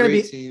think they're a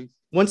great team.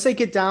 Once they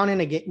get down in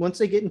a game, once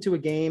they get into a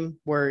game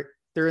where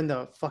they're in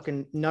the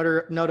fucking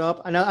nut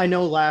up. I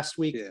know last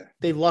week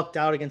they lucked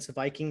out against the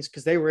Vikings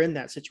because they were in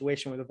that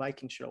situation where the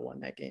Vikings should have won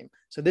that game.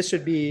 So this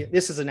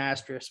is an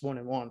asterisk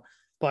 1-1.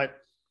 But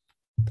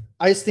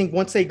I just think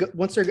once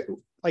they're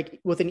like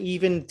with an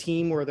even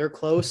team where they're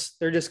close,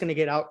 they're just going to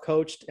get out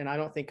coached. And I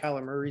don't think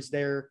Kyler Murray's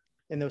there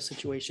in those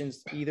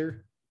situations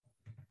either.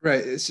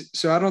 Right.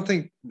 So I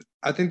think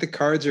the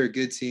Cards are a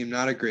good team,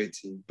 not a great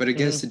team. But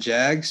against the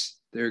Jags,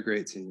 they're a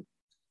great team.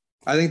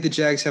 I think the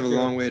Jags have a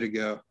long way to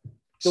go.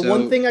 The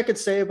one thing I could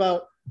say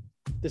about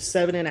the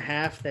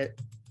 7.5 that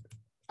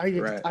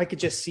I could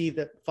just see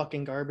the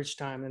fucking garbage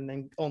time, and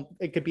then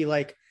it could be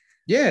like,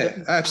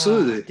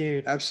 absolutely,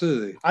 dude,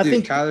 absolutely. I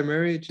think Kyler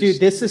Murray, dude,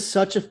 this is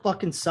such a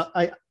fucking.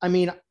 I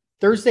mean,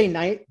 Thursday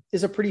night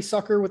is a pretty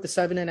sucker with the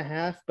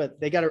 7.5, but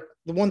they got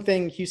the one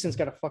thing Houston's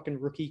got a fucking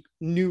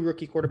new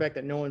rookie quarterback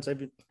that no one's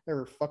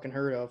ever fucking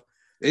heard of.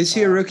 Is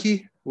he a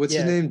rookie? What's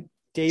his name?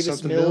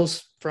 Davis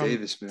Mills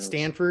from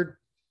Stanford.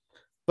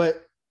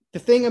 But the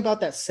thing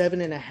about that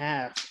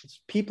 7.5 is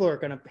people are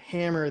going to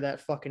hammer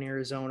that fucking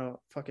Arizona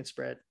fucking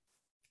spread.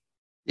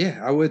 Yeah,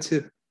 I would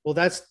too. Well,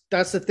 that's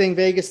the thing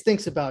Vegas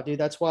thinks about, dude.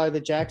 That's why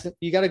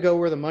you got to go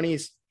where the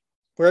money's,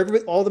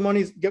 all the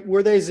money's,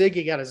 where they zig,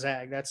 you got to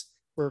zag. That's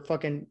where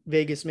fucking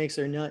Vegas makes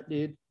their nut,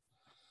 dude.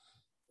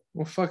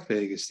 Well, fuck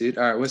Vegas, dude.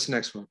 All right, what's the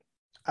next one?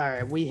 All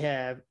right, we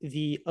have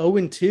the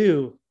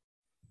 0-2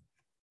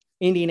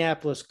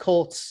 Indianapolis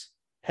Colts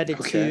headed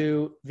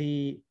to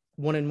the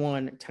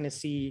 1-1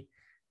 Tennessee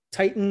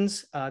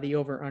Titans. The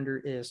over-under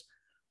is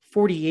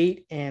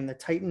 48, and the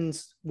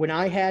Titans, when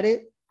I had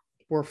it,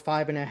 were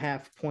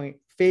 5.5 point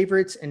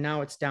favorites, and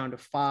now it's down to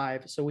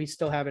 5. So we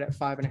still have it at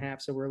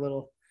 5.5. So we're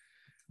a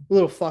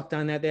little fucked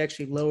on that. They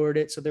actually lowered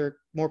it, so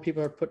more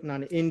people are putting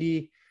on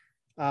Indy.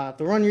 The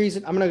run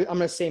reason I'm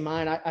gonna say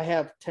mine. I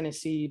have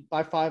Tennessee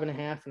by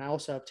 5.5, and I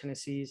also have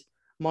Tennessee's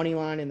money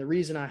line. And the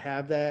reason I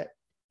have that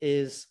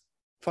is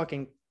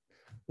fucking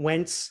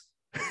Wentz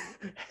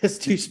has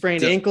 2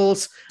 sprained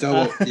ankles.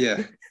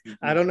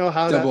 I don't know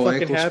how double that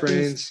fucking ankle happens.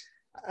 sprains.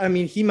 I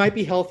mean, he might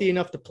be healthy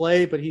enough to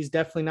play, but he's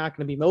definitely not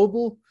going to be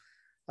mobile.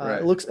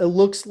 Right. It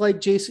looks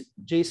like Jacob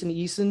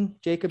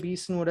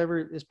Eason, whatever,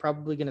 is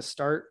probably going to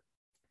start.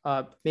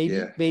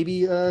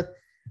 Maybe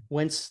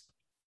Wentz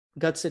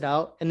guts it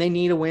out, and they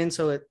need a win,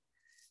 so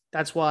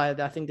that's why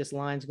I think this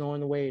line's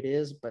going the way it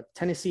is. But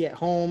Tennessee at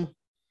home,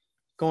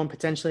 going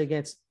potentially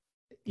against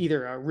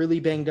either a really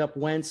banged up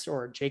Wentz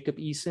or Jacob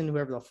Eason,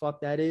 whoever the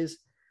fuck that is.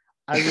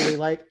 I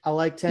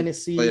like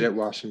Tennessee. Played at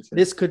Washington.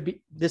 This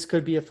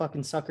could be a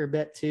fucking sucker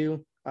bet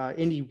too.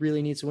 Indy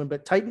really needs to win,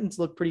 but Titans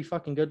looked pretty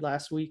fucking good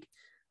last week.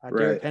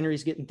 Derrick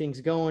Henry's getting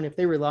things going. If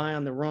they rely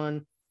on the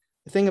run,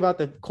 the thing about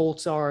the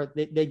Colts are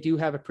they do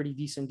have a pretty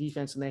decent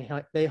defense,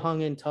 and they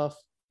hung in tough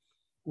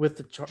with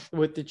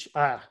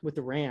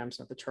the Rams,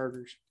 not the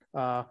Chargers.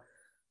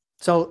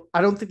 So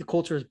I don't think the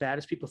Colts are as bad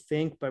as people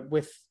think, but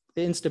with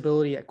the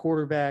instability at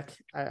quarterback,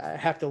 I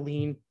have to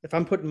lean. If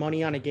I'm putting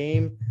money on a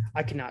game,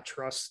 I cannot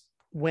trust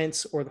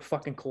Wentz or the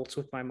fucking Colts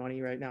with my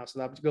money right now.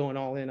 So I'm going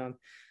all in on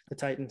the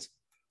Titans.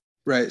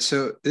 Right.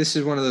 So this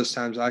is one of those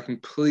times I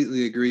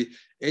completely agree.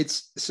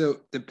 It's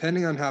so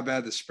depending on how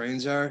bad the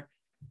sprains are,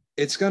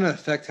 it's going to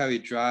affect how he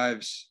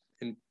drives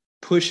and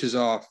pushes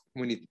off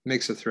when he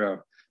makes a throw.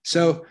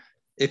 So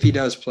if he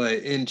does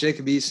play, and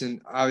Jacob Eason,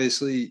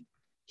 obviously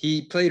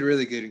he played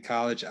really good in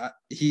college.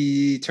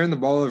 He turned the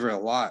ball over a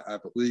lot, I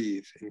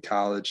believe, in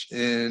college.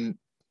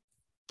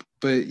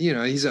 But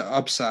he's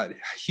an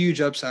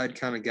huge upside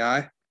kind of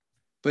guy,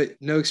 but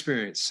no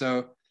experience.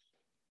 So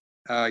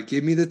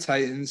give me the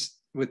Titans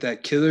with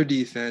that killer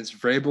defense.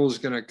 Vrabel's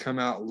going to come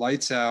out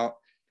lights out.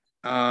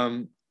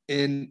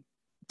 And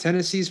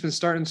Tennessee's been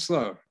starting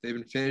slow. They've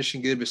been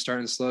finishing good, but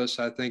starting slow.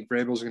 So I think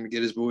Vrabel's going to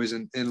get his boys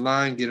in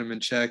line, get them in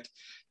check.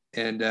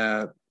 And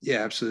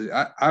yeah, absolutely.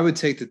 I would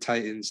take the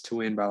Titans to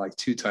win by like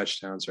 2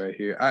 touchdowns right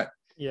here.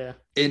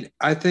 And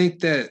I think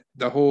that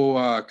the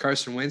whole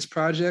Carson Wentz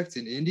project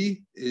in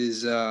Indy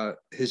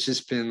has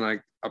just been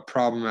like a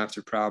problem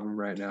after problem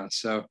right now.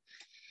 So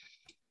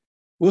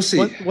we'll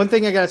see. One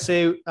thing I got to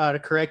say to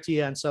correct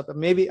you on something,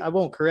 maybe I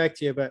won't correct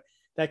you, but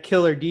that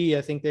killer D,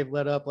 I think they've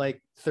let up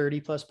like 30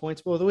 plus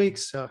points both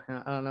weeks. So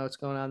I don't know what's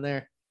going on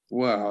there.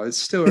 Wow. It's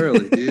still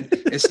early, dude.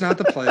 It's not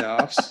the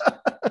playoffs.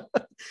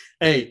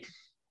 Hey,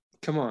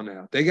 come on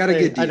now. They got to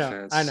get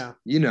defense. I know.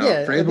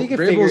 Yeah, Vrabel's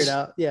figure it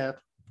out. Yeah.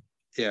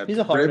 Yeah. He's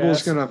a hard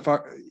ass.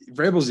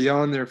 Vrabel's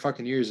yelling their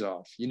fucking ears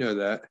off. You know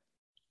that.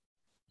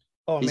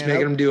 Oh, he's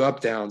making them do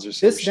up downs or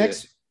something.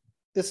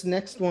 This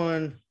next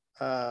one,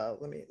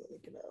 let me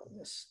get out on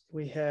this.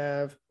 We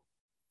have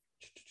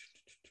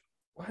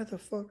why the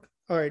fuck?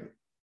 All right.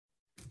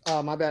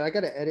 My bad. I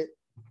gotta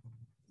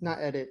not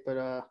edit, but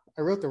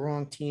I wrote the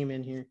wrong team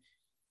in here.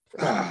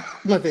 No,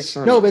 but it's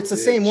the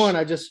same one.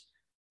 I just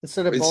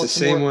instead of Baltimore, it's the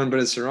same one, but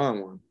it's the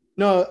wrong one.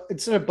 No,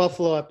 instead of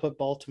Buffalo, I put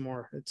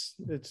Baltimore.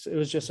 It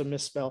was just a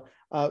misspell.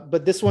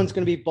 But this one's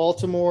going to be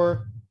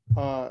Baltimore,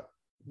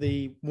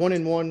 the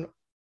 1-1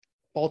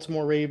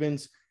 Baltimore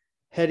Ravens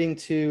heading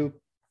to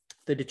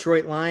the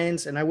Detroit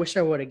Lions. And I wish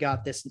I would have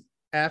got this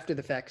after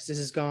the fact because this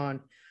is gone.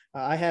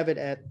 I have it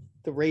at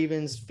the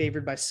Ravens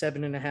favored by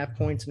 7.5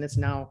 points, and it's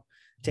now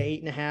to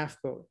 8.5.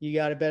 But you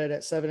got to bet it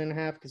at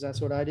 7.5 because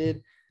that's what I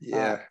did.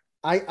 Yeah,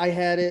 I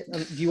had it.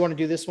 Do you want to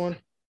do this one?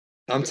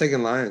 I'm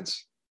taking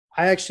Lions.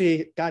 I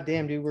actually,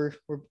 goddamn, dude, we're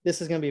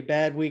this is gonna be a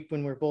bad week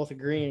when we're both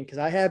agreeing because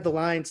I had the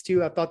Lions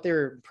too. I thought they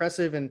were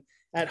impressive, and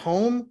at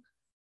home,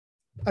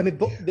 I mean,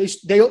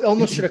 they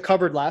almost should have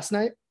covered last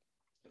night.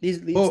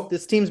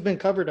 This team's been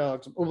cover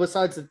dogs. Well,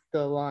 besides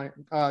the line,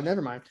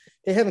 never mind.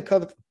 They haven't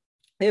covered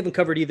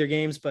either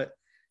games, but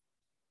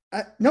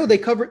they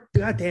covered.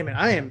 God damn it,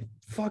 I am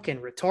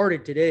fucking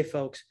retarded today,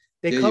 folks.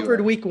 They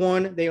covered week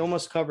 1. They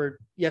almost covered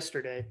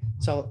yesterday.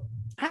 So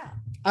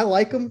I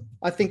like them.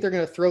 I think they're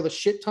going to throw the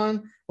shit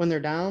ton when they're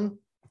down.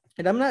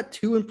 And I'm not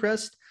too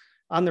impressed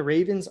on the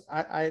Ravens.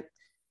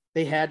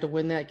 They had to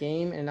win that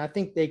game, and I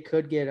think they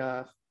could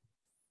get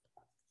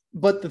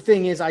but the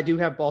thing is, I do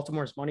have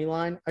Baltimore's money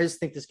line. I just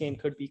think this game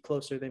could be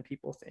closer than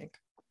people think.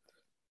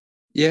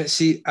 Yeah,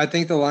 see, I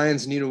think the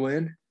Lions need a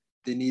win.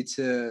 They need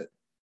to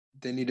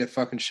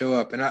fucking show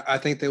up. And I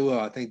think they will.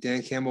 I think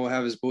Dan Campbell will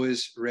have his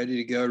boys ready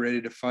to go,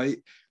 ready to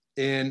fight.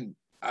 And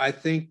I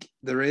think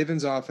the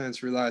Ravens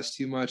offense relies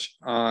too much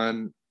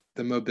on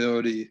the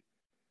mobility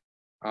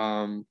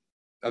of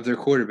their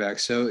quarterback.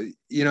 So,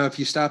 if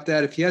you stop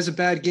that, if he has a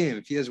bad game,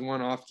 if he has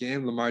one off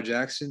game, Lamar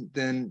Jackson,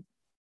 then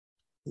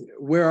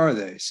where are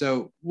they?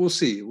 So we'll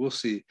see.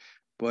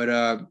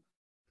 But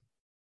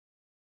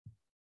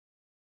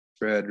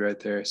Fred right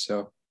there.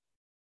 So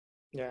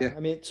yeah. I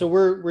mean, so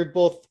we're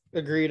both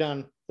agreed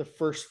on the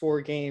first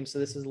 4 games. So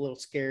this is a little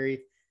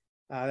scary.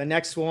 The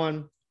next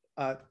one,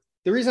 the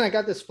reason I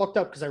got this fucked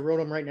up because I wrote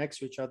them right next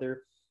to each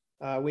other.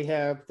 We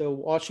have the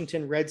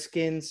Washington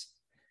Redskins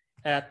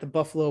at the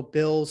Buffalo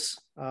Bills.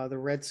 The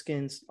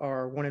Redskins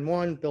are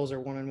 1-1. Bills are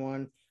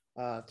 1-1.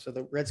 So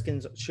the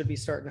Redskins should be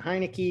starting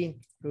Heineke,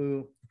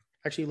 who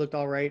actually looked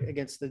all right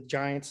against the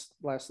Giants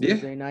last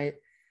Thursday night.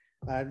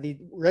 The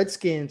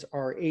Redskins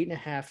are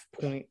 8.5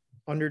 point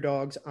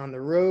underdogs on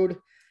the road.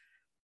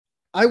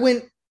 I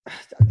went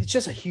it's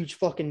just a huge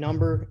fucking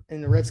number,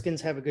 and the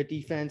Redskins have a good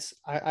defense.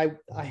 I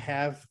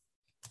have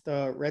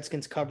the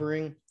Redskins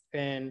covering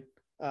and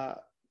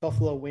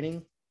Buffalo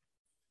winning,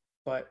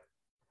 but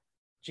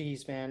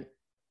geez, man,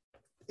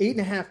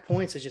 8.5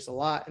 points is just a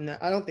lot, and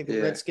I don't think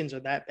the Redskins are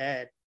that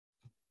bad.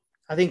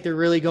 I think they're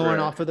really going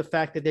off of the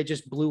fact that they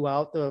just blew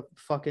out the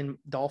fucking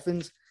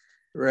Dolphins.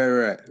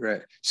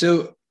 Right.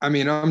 So, I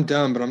mean, I'm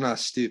dumb, but I'm not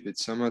stupid,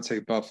 so I'm gonna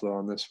take Buffalo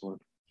on this one.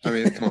 I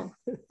mean, come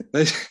on,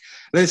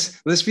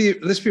 let's be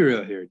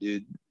real here,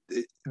 dude.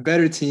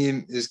 Better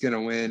team is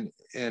gonna win,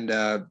 and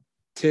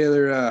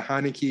Taylor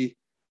Heineke,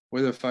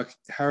 where the fuck,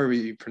 however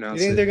you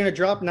pronounce it. You think they're gonna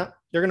drop?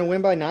 They're gonna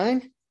win by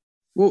 9?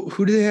 Well,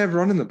 who do they have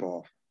running the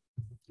ball?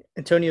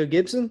 Antonio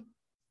Gibson,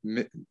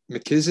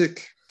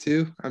 McKissick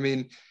too. I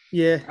mean,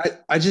 yeah.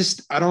 I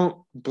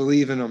don't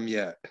believe in them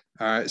yet.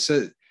 All right,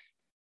 so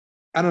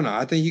I don't know.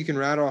 I think you can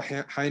rattle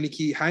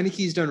Heineke.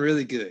 Heineke's done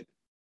really good.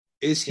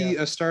 Is he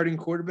a starting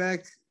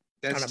quarterback?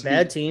 That's on a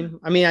bad team.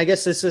 I mean, I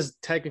guess this is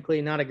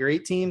technically not a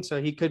great team,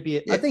 so he could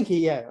be. I think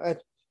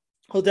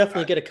he'll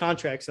definitely get a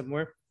contract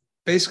somewhere.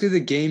 Basically, the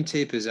game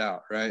tape is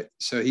out, right?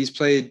 So he's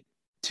played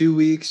 2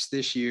 weeks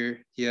this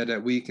year. He had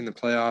that week in the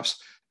playoffs.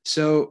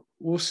 So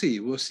we'll see.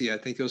 I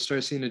think he'll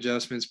start seeing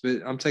adjustments,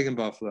 but I'm taking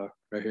Buffalo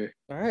right here.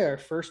 All right, our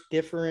first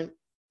different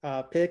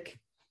pick.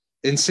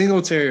 And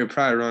Singletary will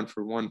probably run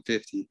for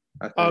 150.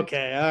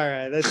 Okay, all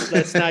right.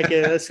 Let's not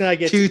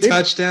get 2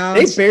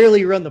 touchdowns. They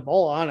barely run the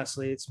ball,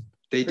 honestly.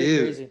 They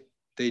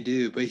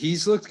do, but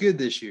he's looked good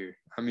this year.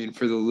 I mean,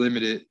 for the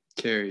limited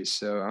carries,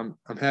 so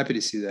I'm happy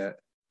to see that.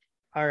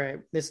 All right,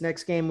 this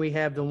next game we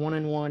have the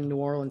 1-1 New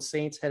Orleans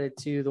Saints headed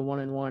to the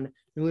 1-1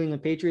 New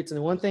England Patriots. And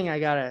the one thing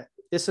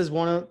this is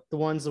one of the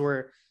ones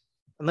where,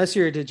 unless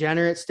you're a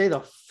degenerate, stay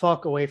the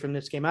fuck away from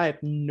this game. I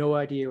have no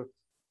idea.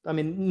 I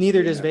mean,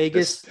 neither does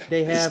Vegas.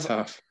 They have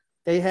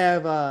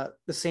the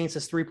Saints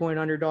as 3-point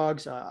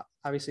underdogs.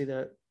 Obviously,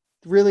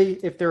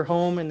 if they're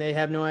home and they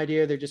have no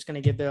idea, they're just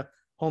going to give the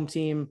home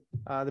team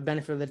the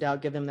benefit of the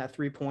doubt, give them that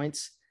 3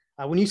 points.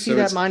 When you see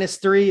that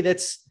 -3,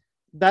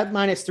 that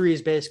 -3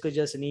 is basically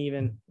just an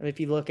even. If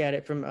you look at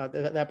it from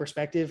that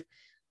perspective.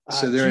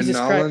 So they're in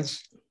Nolans?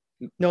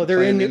 No,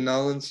 they're in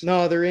Nolans.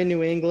 No, they're in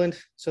New England.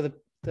 So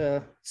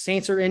the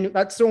Saints are in.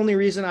 That's the only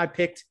reason I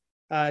picked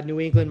New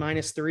England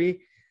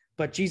 -3.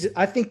 But Jesus,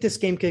 I think this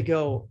game could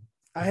go.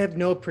 I have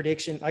no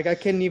prediction. Like, I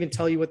can't even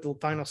tell you what the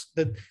final.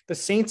 The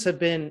Saints have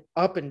been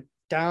up and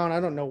down. I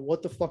don't know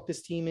what the fuck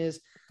this team is.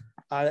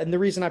 And the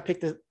reason I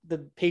picked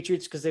the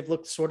Patriots because they've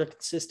looked sort of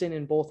consistent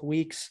in both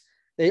weeks.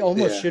 They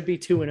almost should be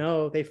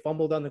 2-0. They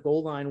fumbled on the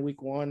goal line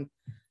week 1.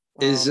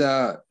 Is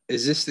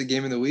this the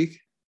game of the week?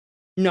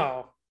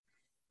 No.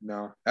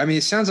 I mean,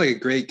 it sounds like a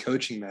great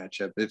coaching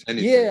matchup. If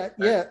anything.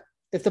 Yeah.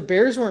 If the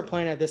Bears weren't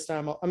playing at this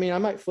time, I mean, I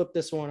might flip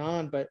this one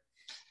on, but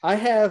I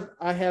have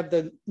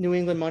the New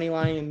England money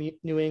line and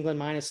New England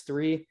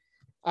 -3.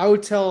 I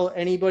would tell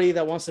anybody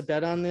that wants to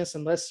bet on this,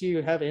 unless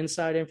you have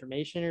inside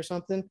information or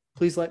something,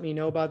 please let me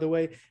know, by the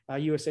way,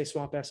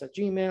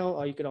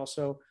 usaswampass@gmail. You could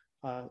also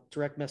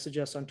direct message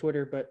us on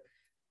Twitter. But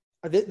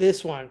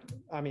this one,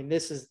 I mean,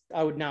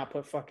 I would not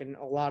put fucking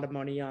a lot of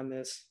money on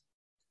this.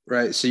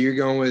 Right. So you're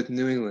going with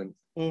New England.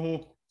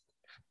 Mm-hmm.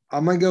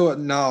 I'm going to go with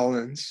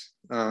Nolans.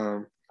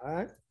 All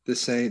right. The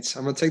Saints.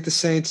 I'm going to take the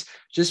Saints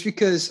just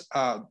because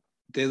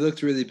they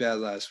looked really bad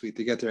last week.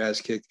 They got their ass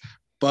kicked.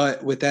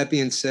 But with that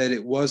being said,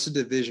 it was a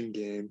division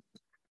game.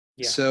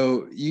 Yeah.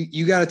 So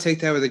you got to take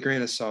that with a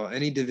grain of salt.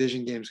 Any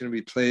division game is going to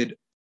be played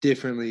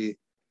differently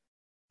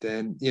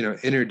than,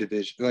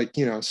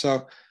 interdivision.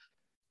 So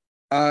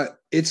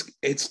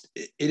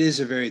it is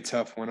a very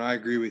tough one. I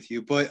agree with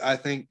you. But I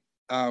think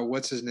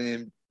what's his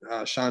name?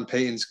 Sean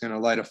Payton's going to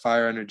light a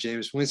fire under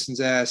Jameis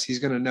Winston's ass. He's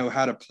going to know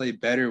how to play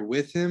better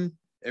with him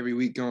every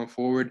week going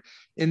forward.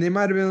 And they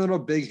might have been a little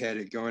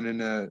big-headed going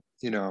into,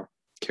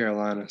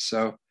 Carolina.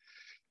 So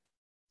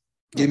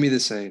give me the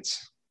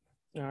Saints.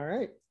 All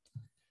right.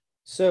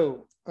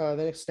 So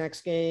the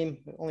next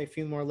game, only a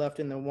few more left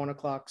in the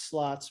 1:00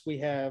 slots. We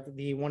have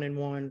the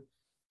 1-1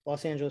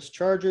 Los Angeles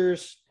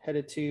Chargers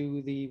headed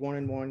to the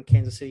 1-1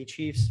 Kansas City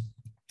Chiefs.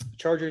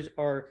 Chargers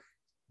are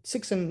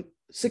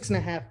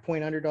 6.5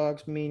 point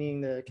underdogs,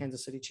 meaning the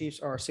Kansas City Chiefs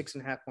are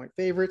 6.5 point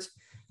favorites.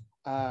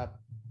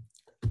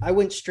 I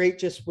went straight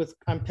just with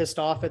I'm pissed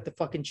off at the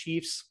fucking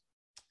Chiefs.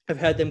 I've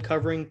had them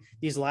covering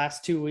these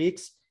last 2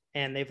 weeks,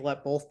 and they've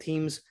let both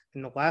teams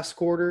in the last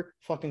quarter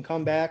fucking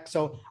come back.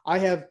 So I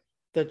have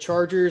the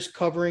Chargers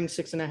covering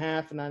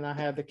 6.5, and then I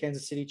have the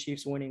Kansas City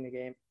Chiefs winning the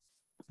game.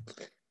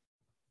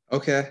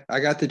 Okay, I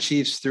got the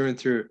Chiefs through and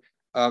through.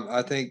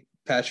 I think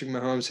Patrick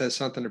Mahomes has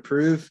something to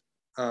prove.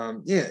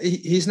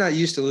 He's not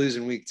used to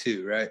losing week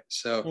 2, right?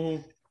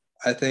 So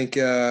I think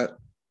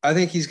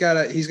he's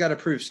got to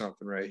prove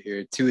something right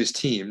here to his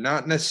team,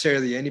 not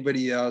necessarily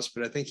anybody else,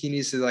 but I think he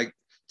needs to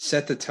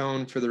set the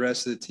tone for the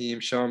rest of the team.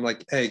 Show them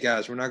hey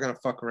guys, we're not gonna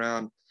fuck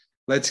around.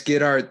 Let's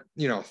get our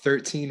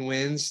 13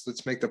 wins.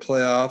 Let's make the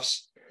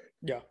playoffs.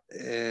 Yeah,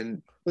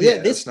 and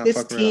this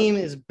team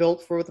is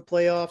built for the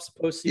playoffs,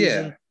 postseason.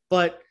 Yeah.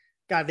 But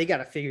God, they got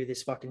to figure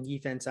this fucking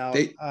defense out.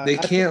 They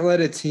can't let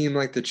a team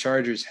like the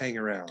Chargers hang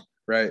around,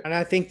 right? And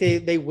I think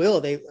they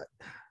will. They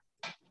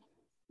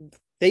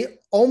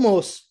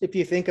almost, if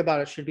you think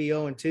about it, should be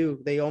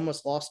 0-2. They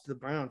almost lost to the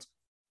Browns.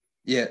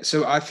 Yeah,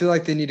 so I feel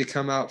like they need to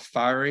come out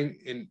firing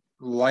and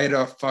light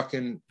a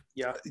fucking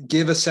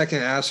give a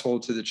second asshole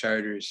to the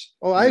Chargers.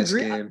 Oh, I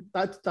agree.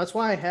 That's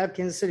why I have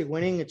Kansas City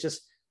winning. It's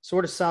just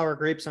sort of sour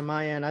grapes on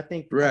my end. I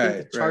think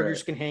the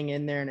Chargers can hang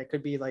in there, and it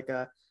could be like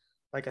a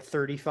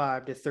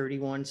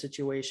 35-31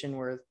 situation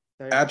where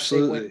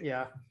absolutely.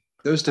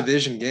 Those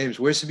division games.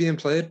 Where's it being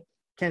played?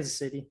 Kansas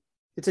City.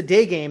 It's a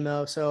day game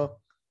though, so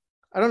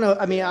I don't know.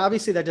 I mean,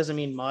 obviously that doesn't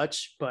mean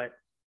much, but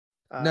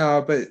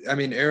no, but I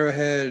mean,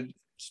 Arrowhead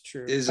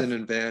true. Is an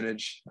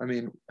advantage. I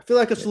mean, I feel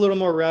like it's a little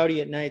more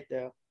rowdy at night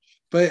though.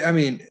 But I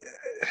mean,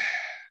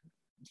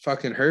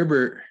 fucking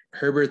Herbert,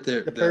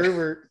 the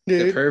pervert,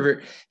 the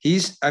pervert.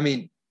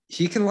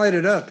 He can light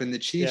it up. And the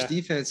Chiefs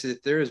defense,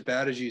 if they're as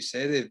bad as you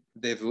say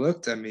they've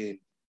looked, I mean,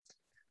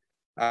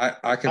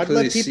 I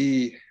completely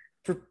see.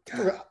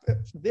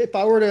 If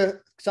I were to,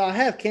 so I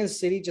have Kansas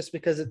City just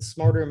because it's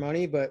smarter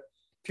money, but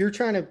if you're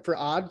trying to, for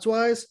odds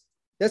wise,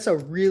 that's a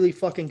really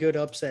fucking good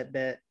upset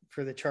bet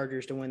for the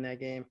Chargers to win that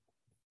game.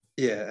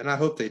 Yeah, and I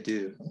hope they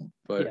do.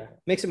 But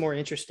makes it more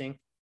interesting.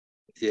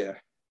 Yeah.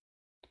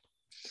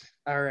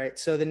 All right.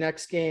 So the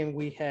next game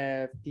we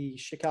have the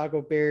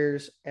Chicago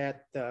Bears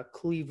at the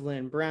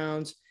Cleveland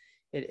Browns.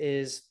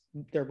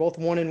 They're both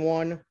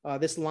 1-1.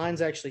 This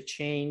line's actually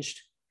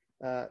changed.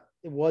 It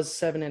was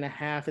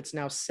 7.5. It's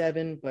now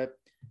 7, but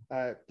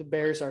the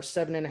Bears are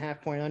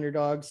 7.5-point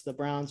underdogs. The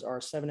Browns are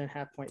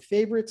 7.5-point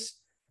favorites.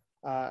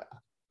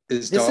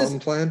 Is Dalton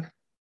playing?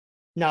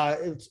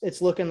 No,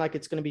 it's looking like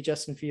it's going to be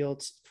Justin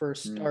Fields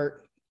first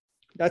start.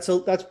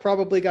 That's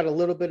probably got a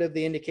little bit of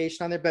the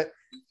indication on there, but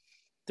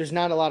there's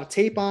not a lot of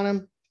tape on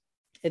him.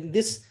 And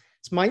this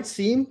might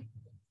seem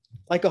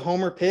like a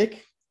homer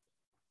pick,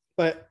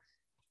 but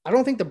I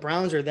don't think the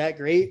Browns are that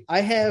great.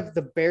 I have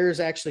the Bears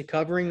actually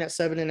covering that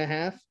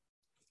 7.5.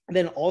 And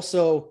then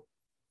also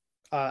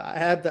I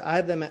have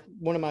them at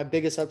one of my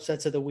biggest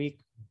upsets of the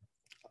week.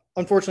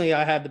 Unfortunately,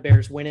 I have the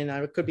Bears winning.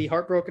 I could be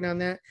heartbroken on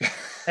that.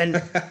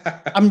 And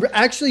I'm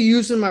actually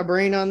using my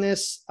brain on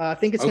this. I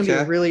think it's going to be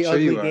a really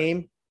ugly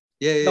game.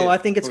 Yeah. No, I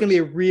think it's going to be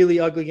a really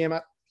ugly game.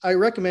 I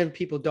recommend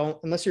people don't,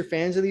 unless you're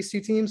fans of these two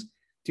teams,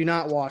 do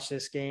not watch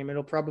this game.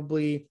 It'll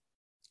probably,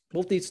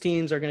 both these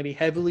teams are going to be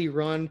heavily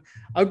run.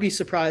 I would be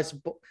surprised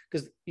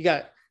because you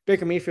got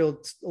Baker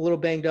Mayfield a little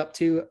banged up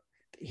too.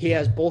 He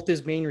has both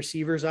his main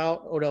receivers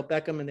out, Odell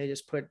Beckham, and they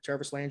just put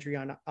Jarvis Landry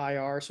on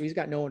IR. So he's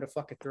got no one to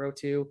fucking throw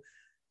to.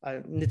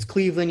 It's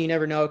Cleveland. You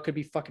never know. It could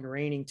be fucking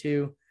raining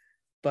too.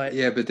 But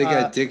yeah, but they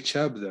got Dick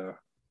Chubb though.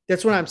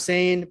 That's what I'm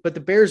saying. But the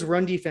Bears'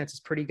 run defense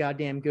is pretty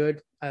goddamn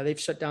good. They've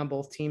shut down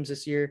both teams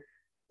this year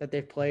that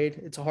they've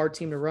played. It's a hard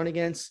team to run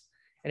against.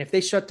 And if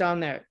they shut down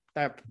that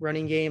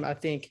running game, I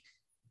think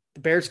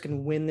the Bears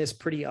can win this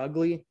pretty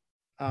ugly.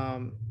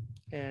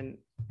 And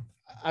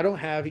I don't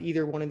have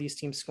either one of these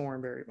teams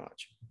scoring very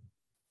much.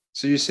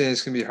 So you're saying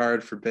it's going to be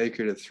hard for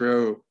Baker to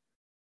throw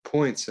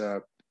points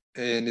up,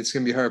 and it's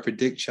going to be hard for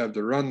Dick Chubb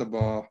to run the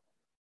ball.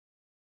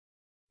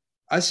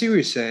 I see what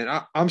you're saying.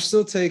 I'm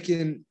still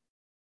taking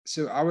 –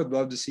 so I would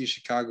love to see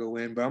Chicago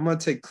win, but I'm going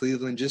to take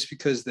Cleveland just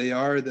because they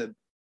are the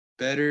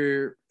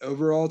better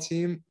overall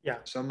team. Yeah.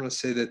 So I'm going to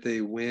say that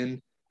they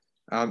win.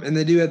 And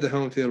they do have the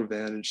home field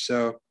advantage.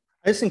 So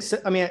I just think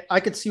 – I mean, I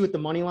could see with the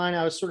money line,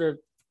 I was sort of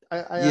 –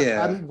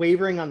 I'm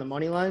wavering on the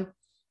money line.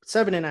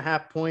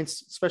 7.5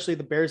 points, especially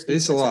the Bears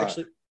defense. It's a lot.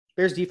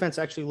 Bears defense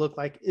actually look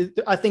like it,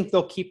 I think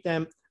they'll keep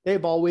them.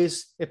 They've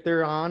always, if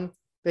they're on,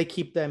 they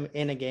keep them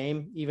in a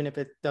game, even if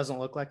it doesn't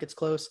look like it's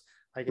close.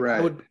 Like right.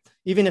 I would,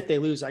 even if they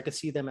lose, I could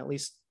see them at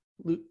least.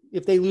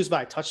 If they lose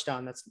by a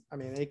touchdown,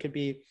 they could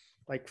be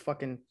like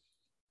fucking.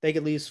 They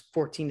could lose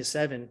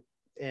 14-7,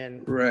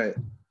 and right.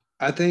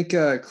 I think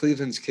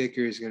Cleveland's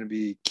kicker is going to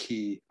be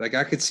key. Like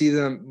I could see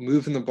them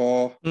moving the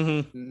ball,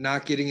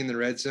 not getting in the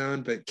red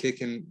zone, but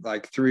kicking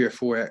like 3 or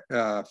 4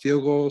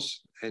 field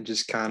goals and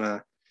just kind of.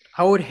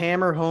 I would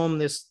hammer home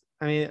this.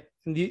 I mean,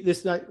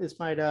 this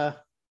might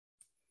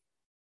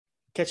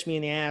catch me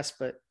in the ass,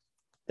 but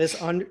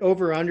this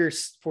over under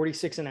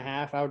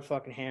 46.5, I would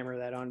fucking hammer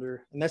that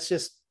under, and that's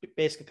just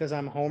basically because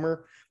I'm a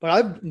homer. But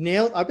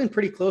I've been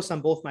pretty close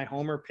on both my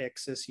homer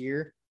picks this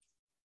year.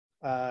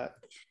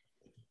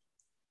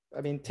 I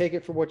mean, take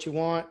it for what you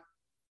want.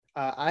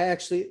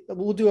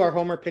 We'll do our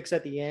homer picks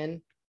at the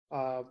end.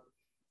 But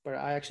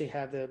I actually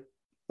have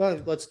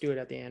let's do it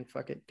at the end.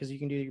 Fuck it. Cause you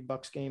can do your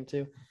Bucks game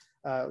too.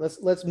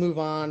 Let's move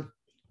on.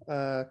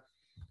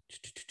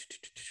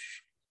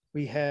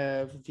 We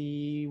have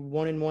the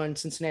 1-1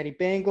 Cincinnati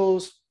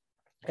Bengals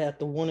at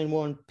the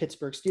 1-1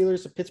 Pittsburgh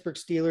Steelers. The Pittsburgh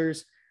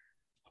Steelers,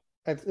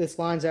 this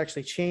line's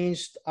actually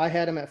changed. I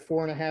had them at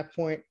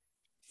 4.5-point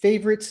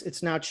favorites.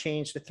 It's now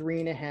changed to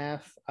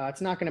 3.5.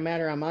 It's not going to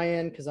matter on my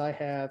end because I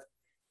have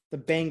the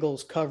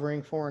Bengals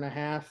covering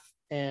 4.5,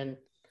 and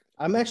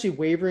I'm actually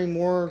wavering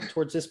more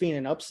towards this being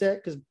an upset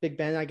because Big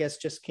Ben, I guess,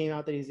 just came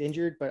out that he's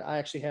injured, but I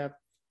actually have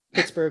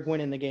Pittsburgh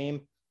winning the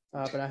game,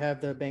 but I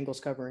have the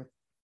Bengals covering.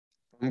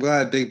 I'm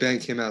glad Big Ben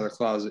came out of the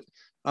closet.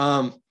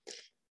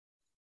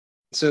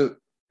 So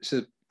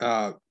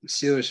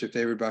Steelers are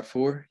favored by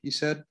 4, you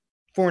said?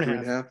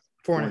 4.5.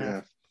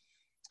 4.5.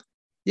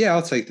 Yeah,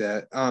 I'll take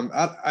that.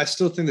 I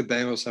still think the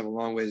Bengals have a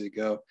long ways to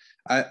go.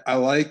 I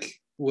like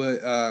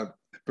what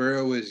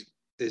Burrow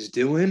is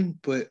doing,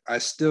 but I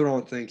still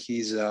don't think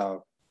he's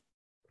there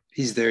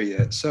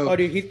yet. So,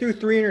 dude, he threw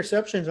 3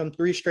 interceptions on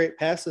 3 straight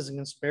passes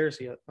against the Bears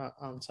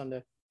on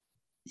Sunday.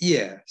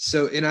 Yeah.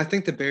 So, and I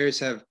think the Bears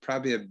have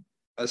probably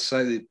a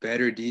slightly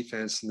better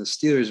defense than the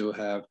Steelers will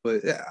have,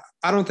 but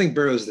I don't think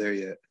Burrow's there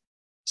yet.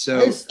 So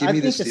give me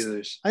the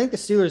Steelers. I think the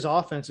Steelers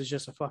offense is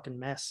just a fucking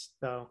mess,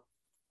 though.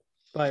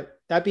 But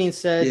that being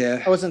said,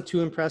 yeah. I wasn't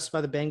too impressed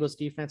by the Bengals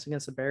defense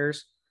against the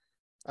Bears.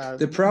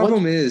 The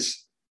problem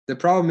is the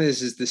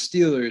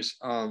Steelers,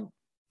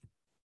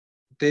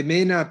 they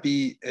may not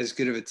be as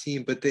good of a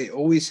team, but they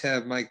always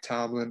have Mike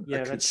Tomlin,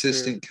 a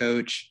consistent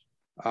coach.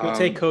 He'll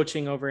take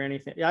coaching over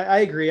anything. Yeah, I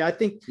agree. I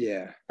think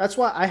that's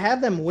why I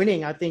have them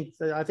winning. I think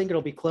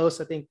it'll be close.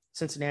 I think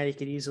Cincinnati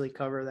could easily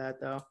cover that,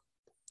 though.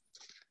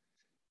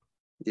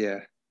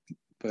 Yeah,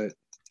 but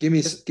give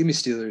me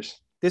Steelers.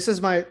 This is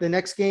the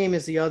next game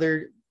is the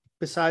other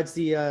besides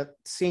the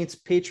Saints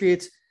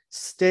Patriots.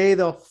 Stay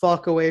the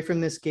fuck away from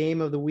this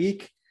game of the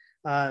week.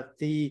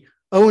 The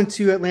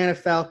 0-2 Atlanta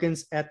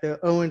Falcons at the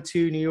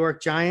 0-2 New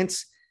York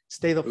Giants.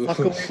 Stay the fuck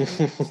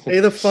away. Stay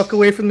the fuck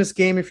away from this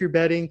game if you're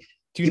betting.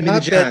 Do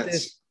not bet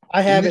this.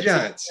 I have it.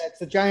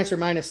 The Giants are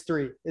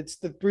 -3. It's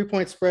the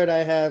 3-point spread.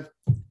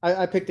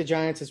 I picked the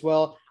Giants as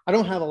well. I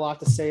don't have a lot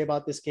to say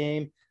about this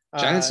game.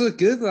 Giants looked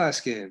good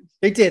last game.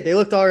 They did. They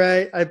looked all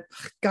right.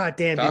 God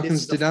damn.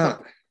 Falcons did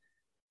not.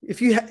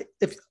 If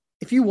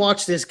you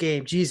watch this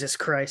game, Jesus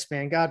Christ,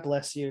 man, God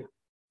bless you.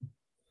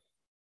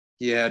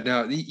 Yeah,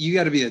 no, you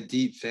got to be a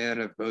deep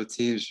fan of both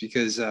teams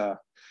because the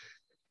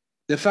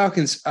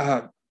Falcons.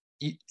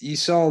 You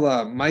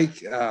saw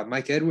Mike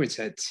Edwards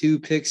had 2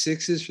 pick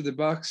sixes for the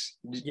Bucs.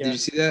 Did you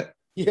see that?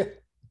 Yeah.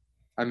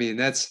 I mean,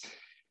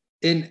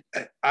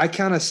 I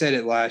kind of said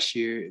it last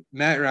year.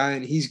 Matt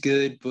Ryan, he's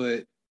good,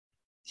 but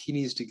he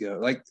needs to go.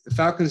 Like the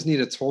Falcons need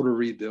a total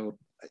rebuild,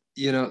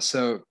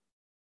 so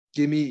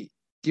give me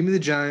the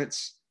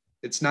Giants.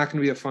 It's not going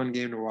to be a fun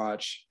game to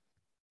watch,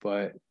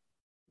 but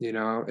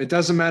it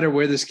doesn't matter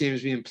where this game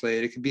is being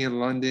played. It could be in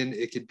London.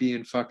 It could be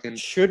in fucking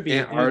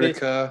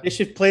Antarctica. They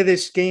should play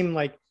this game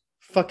like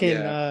fucking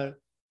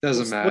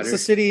doesn't matter. What's the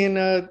city in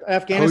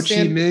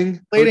Afghanistan? Ho Chi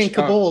Minh. Played in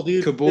Kabul,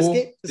 dude. Kabul.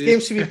 This game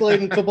should be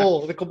played in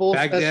Kabul. The Kabul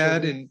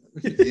Baghdad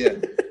special. Yeah.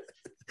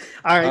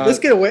 All right, let's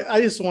get away. I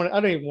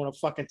don't even want to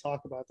fucking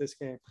talk about this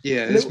game.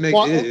 Yeah,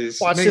 watch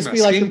this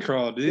be like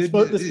crawl, dude.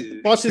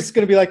 Watch this is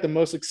gonna be like the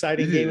most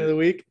exciting game of the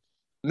week.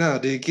 No,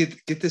 dude,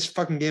 get this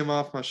fucking game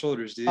off my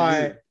shoulders, dude. All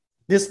right,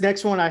 this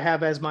next one I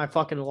have as my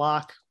fucking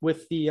lock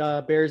with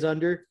the Bears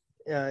under.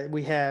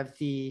 We have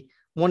the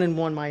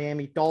 1-1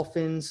 Miami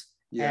Dolphins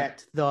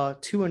at the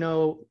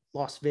 2-0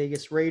 Las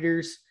Vegas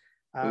Raiders.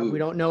 We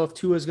don't know if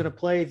Tua is going to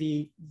play.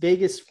 The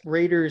Vegas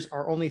Raiders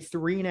are only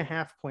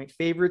 3.5-point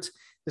favorites.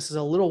 This is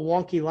a little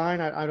wonky line.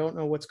 I don't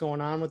know what's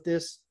going on with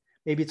this.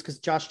 Maybe it's because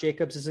Josh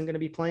Jacobs isn't going to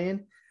be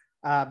playing.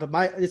 But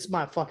it's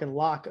my fucking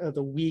lock of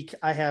the week.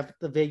 I have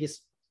the Vegas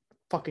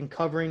fucking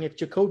covering it.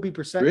 Jacoby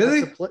Brissett.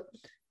 Really?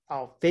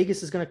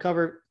 Vegas is going to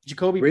cover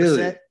Jacoby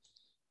Brissett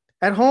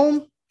at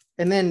home.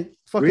 And then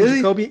fucking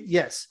Jacoby.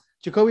 Yes.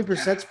 Jacoby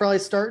Brissett's probably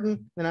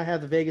starting. Then I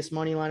have the Vegas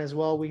money line as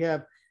well. We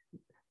have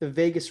the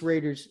Vegas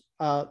Raiders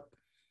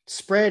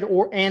spread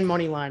and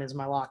money line is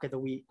my lock of the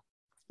week.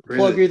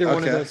 Plug either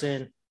one of those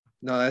in.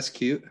 No, that's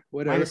cute.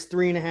 Whatever.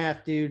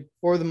 -3.5, dude,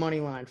 or the money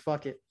line.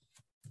 Fuck it.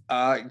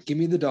 Give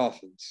me the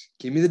Dolphins.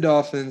 Give me the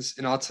Dolphins,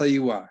 and I'll tell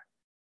you why.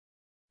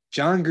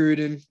 John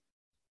Gruden,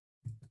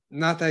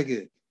 not that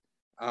good.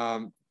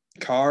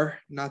 Carr,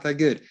 not that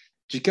good.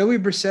 Jacoby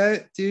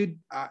Brissett, dude,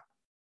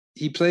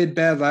 he played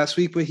bad last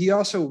week, but he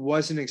also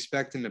wasn't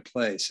expecting to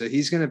play. So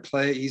he's going to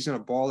play. He's going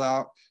to ball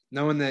out,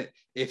 knowing that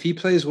if he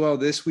plays well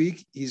this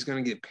week, he's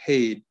going to get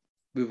paid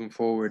moving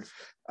forward.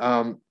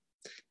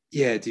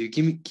 Yeah, dude,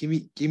 give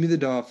me the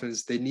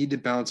Dolphins. They need to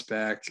bounce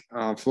back.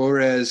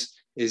 Flores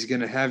is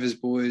going to have his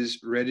boys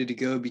ready to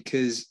go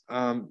because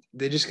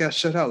they just got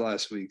shut out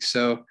last week.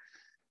 So,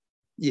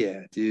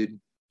 yeah, dude,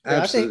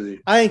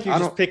 absolutely. I think you're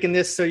just picking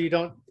this so you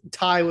don't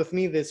tie with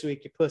me this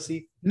week, you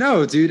pussy.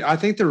 No, dude, I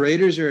think the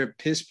Raiders are a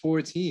piss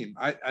poor team.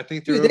 I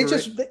think they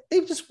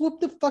just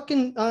whooped the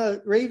fucking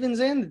Ravens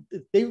and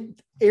they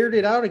aired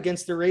it out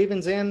against the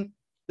Ravens and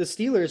the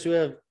Steelers, who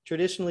have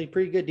traditionally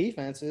pretty good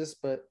defenses.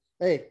 But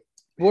hey.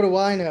 What do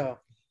I know?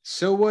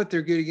 So what?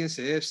 They're good against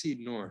the AFC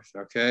North,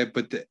 okay?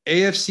 But the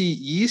AFC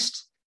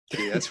East,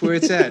 dude, that's where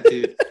it's at,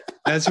 dude.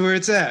 That's where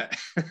it's at.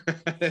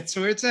 That's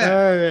where it's at.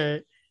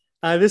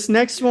 All right. This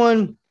next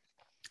one,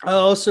 I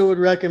also would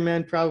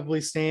recommend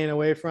probably staying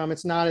away from.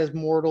 It's not as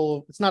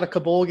mortal. It's not a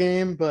Kabul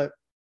game, but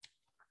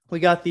we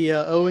got the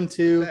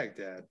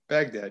 0-2.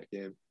 Baghdad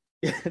game.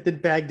 The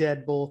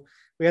Baghdad Bowl.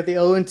 We got the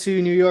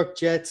 0-2 New York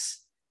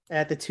Jets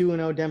at the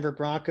 2-0 Denver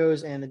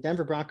Broncos, and the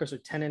Denver Broncos are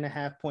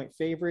 10.5-point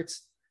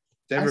favorites.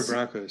 Denver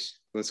Broncos.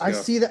 Let's go. I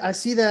see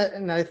that,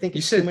 and I think You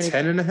it's said too many.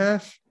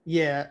 10.5?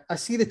 Yeah, I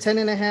see the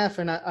 10.5,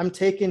 and I'm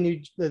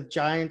taking the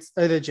Giants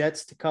or the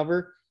Jets to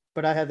cover,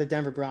 but I have the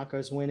Denver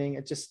Broncos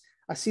winning.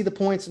 I see the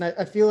points, and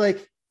I feel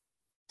like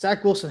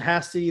Zach Wilson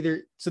has to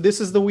either. So this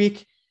is the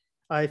week.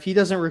 If he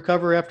doesn't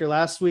recover after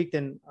last week,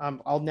 then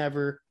I'll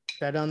never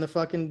bet on the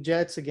fucking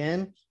Jets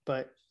again.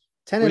 But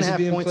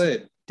 10.5 points.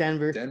 Played?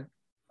 Denver.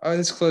 Oh,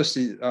 it's close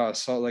to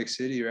Salt Lake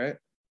City, right?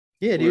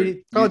 Yeah,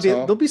 dude.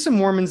 There'll be some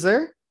Mormons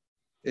there.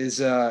 Is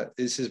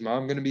his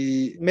mom gonna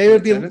be? Maybe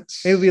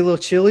it'll be a little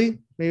chilly.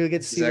 Maybe we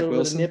get to see Zach a little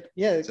Wilson? bit of nip.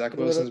 Yeah, Zach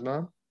Wilson's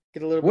mom.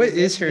 Get a little. What bit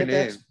is of her nip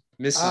name? ups.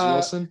 Mrs.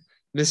 Wilson.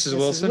 Mrs.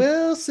 Wilson.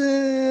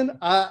 Wilson.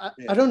 I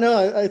don't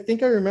know. I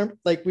think I remember.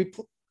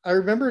 I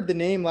remembered the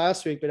name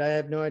last week, but I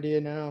have no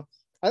idea now.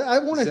 I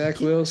want to. Zach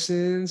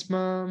Wilson's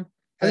mom.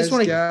 I just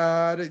want to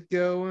got it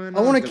going. I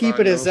want to keep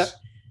it as that.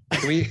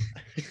 We.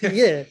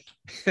 Yeah.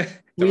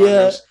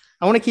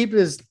 I want to keep it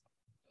as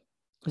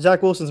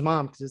Zach Wilson's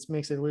mom because it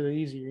makes it a little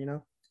easier, you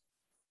know.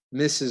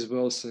 Mrs.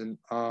 Wilson.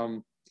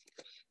 I'm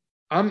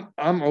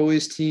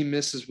always team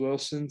Mrs.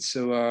 Wilson.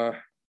 So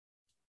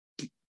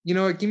you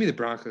know what? Give me the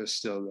Broncos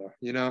still though.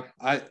 You know,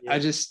 I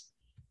just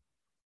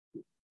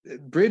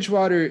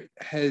Bridgewater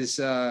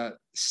has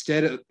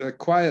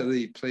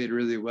quietly played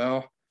really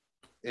well,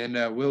 and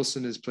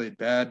Wilson has played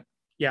bad.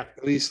 Yeah,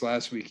 at least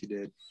last week he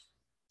did.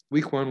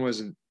 Week 1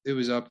 wasn't. It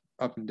was up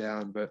and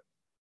down, but.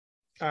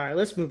 All right,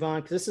 let's move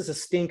on because this is a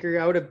stinker.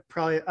 I would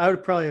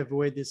probably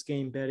avoid this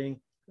game betting.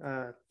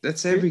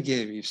 That's every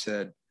game you've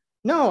said.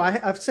 No,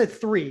 I've said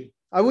 3.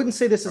 I wouldn't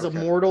say this is a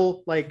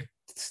mortal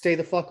stay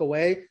the fuck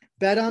away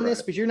bet on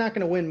this because you're not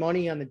going to win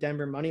money on the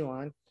Denver money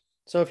line.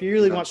 So if you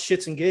really want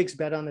shits and gigs,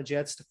 bet on the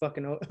Jets to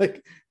fucking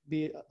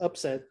be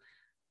upset.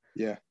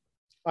 Yeah.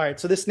 All right,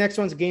 so this next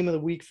one's a game of the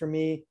week for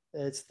me.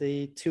 It's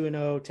the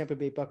 2-0 Tampa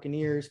Bay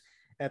Buccaneers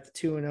at the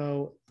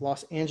 2-0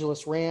 Los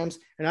Angeles Rams,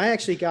 and I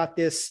actually got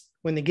this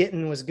when the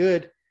getting was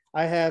good.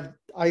 I had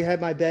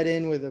my bet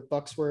in where the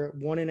Bucs were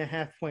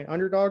 1.5-point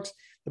underdogs.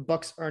 The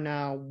Bucs are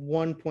now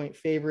 1-point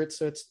favorites,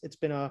 so it's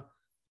been a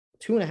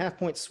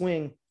 2.5-point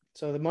swing.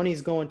 So the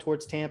money's going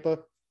towards Tampa,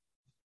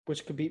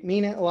 which could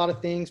mean a lot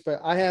of things. But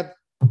I have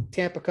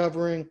Tampa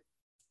covering,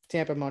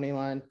 Tampa money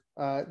line.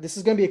 This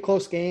is going to be a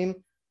close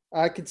game.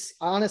 I could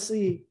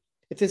honestly,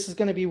 if this is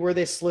going to be where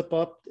they slip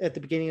up at the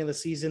beginning of the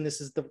season, this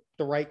is the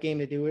right game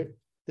to do it.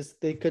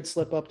 They could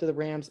slip up to the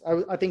Rams.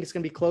 I think it's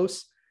going to be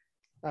close.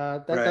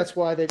 That's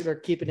why they're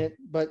keeping it.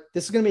 But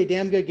this is going to be a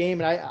damn good game.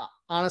 And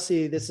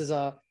honestly, this is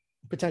a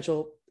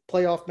potential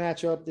playoff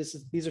matchup.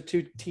 These are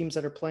two teams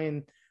that are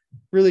playing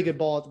really good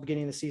ball at the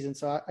beginning of the season.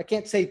 So I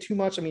can't say too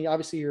much. I mean,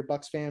 obviously you're a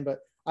Bucs fan, but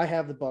I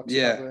have the Bucs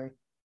covering.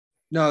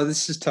 No,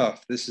 this is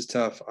tough.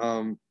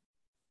 The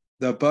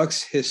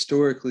Bucs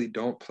historically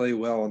don't play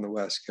well on the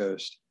West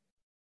Coast.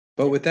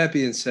 But with that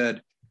being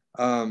said,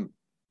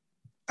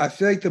 I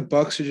feel like the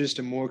Bucs are just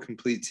a more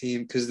complete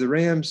team because the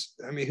Rams,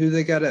 I mean, who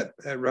they got at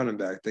running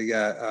back? They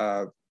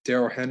got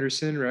Darrell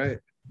Henderson, right?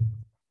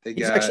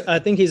 I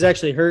think he's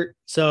actually hurt.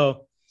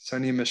 So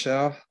Sonny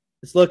Michel.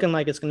 It's looking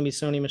like it's going to be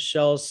Sonny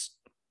Michel's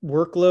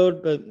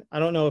workload, but I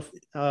don't know if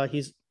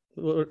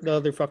the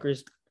other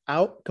fucker's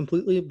out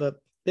completely, but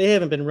they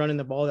haven't been running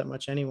the ball that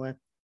much anyway.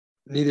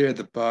 Neither are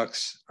the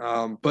Bucs.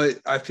 But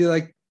I feel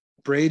like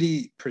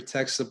Brady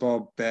protects the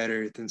ball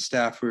better than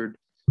Stafford.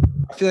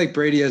 I feel like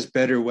Brady has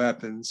better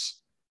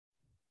weapons,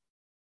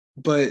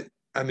 but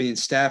I mean,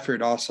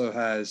 Stafford also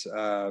has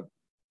a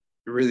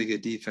really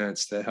good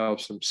defense that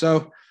helps him.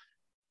 So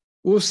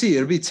we'll see.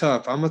 It'll be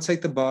tough. I'm going to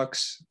take the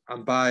Bucs.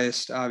 I'm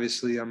biased.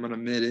 Obviously, I'm going to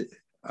admit it.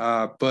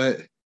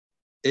 But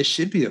it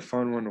should be a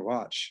fun one to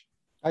watch.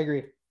 I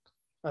agree.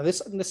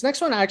 This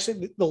next one,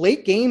 actually, the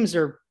late games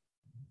are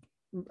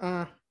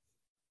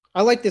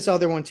I like this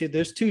other one too.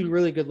 There's 2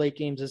 really good late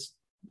games,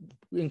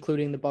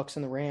 including the Bucs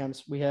and the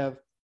Rams. We have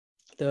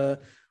the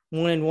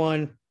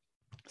 1-1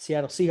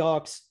 Seattle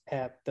Seahawks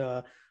at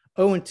the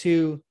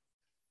 0-2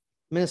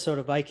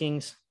 Minnesota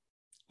Vikings.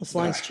 This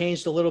line's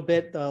changed a little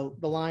bit. The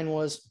line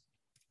was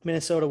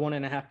Minnesota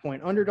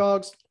 1.5-point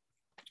underdogs.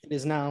 It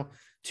is now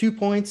 2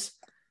 points.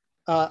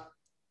 The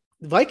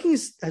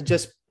Vikings have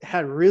just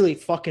had really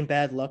fucking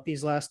bad luck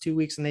these last 2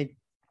 weeks, and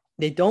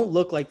they don't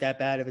look like that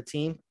bad of a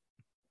team.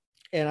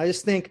 And I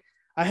just think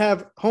I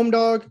have home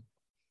dog.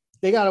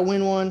 They got to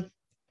win one.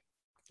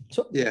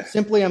 So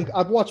simply,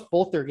 I've watched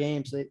both their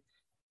games. They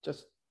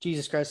just,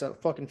 Jesus Christ,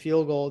 that fucking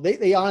field goal.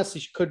 They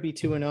honestly could be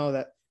 2-0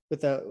 that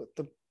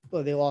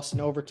with they lost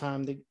in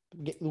overtime the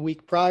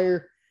week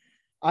prior.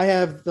 I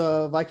have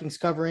the Vikings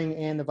covering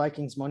and the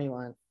Vikings money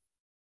line.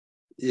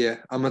 Yeah,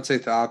 I'm gonna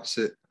take the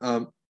opposite.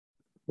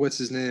 What's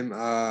his name?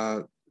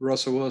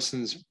 Russell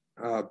Wilson's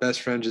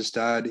best friend just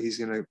died. He's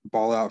gonna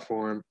ball out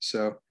for him.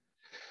 So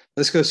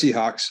let's go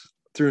Seahawks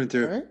through and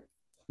through. Right.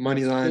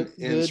 Money line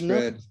and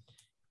spread. Enough.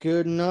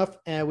 Good enough.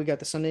 And we got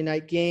the Sunday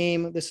night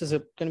game. This is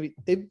going to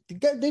be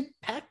they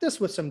packed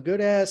us with some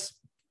good ass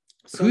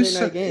Sunday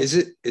night games.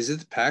 Is it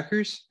the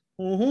Packers?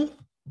 Mm-hmm.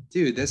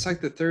 Dude, that's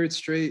like the third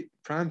straight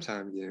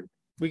primetime game.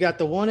 We got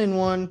the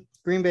 1-1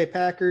 Green Bay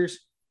Packers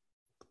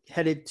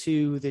headed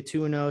to the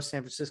 2-0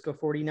 San Francisco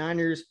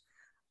 49ers.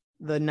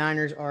 The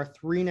Niners are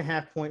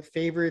 3.5-point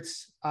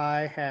favorites.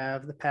 I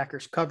have the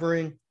Packers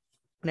covering,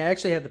 and I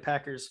actually have the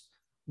Packers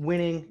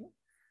winning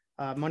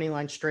money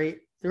line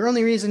straight. The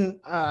only reason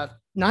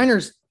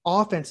Niners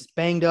offense is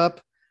banged up.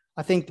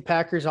 I think the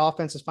Packers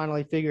offense is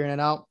finally figuring it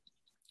out.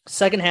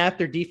 Second half,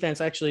 their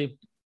defense actually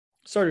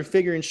started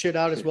figuring shit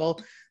out as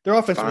well. Their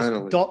offense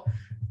was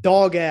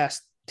dog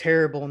ass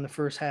terrible in the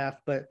first half,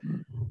 but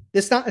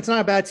it's not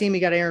a bad team.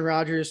 You got Aaron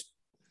Rodgers.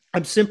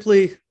 I'm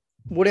simply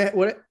what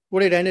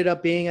it ended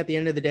up being at the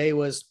end of the day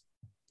was,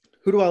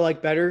 who do I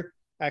like better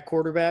at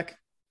quarterback?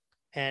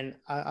 And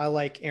I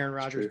like Aaron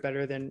Rodgers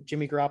better than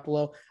Jimmy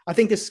Garoppolo. I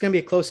think this is going to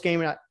be a close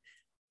game.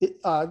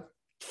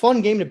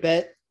 Fun game to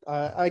bet.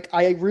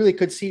 I really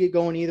could see it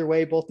going either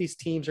way. Both these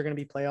teams are going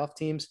to be playoff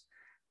teams.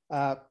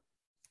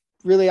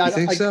 Really, I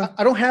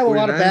don't have a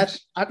lot of bad.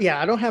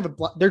 I don't have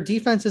their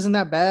defense isn't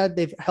that bad.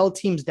 They've held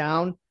teams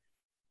down.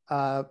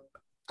 I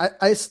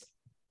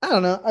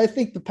don't know. I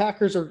think the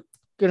Packers are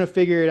going to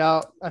figure it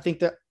out. I think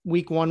that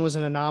week 1 was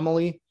an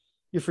anomaly.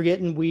 You're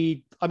forgetting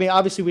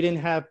obviously we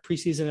didn't have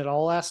preseason at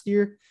all last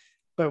year,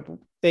 but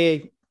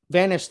they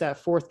vanished that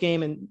fourth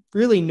game, and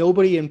really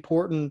nobody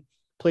important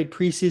played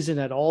preseason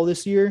at all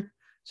this year.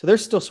 So they're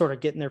still sort of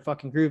getting their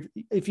fucking groove.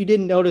 If you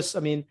didn't notice,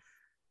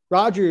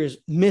 Rodgers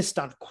missed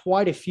on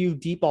quite a few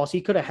deep balls.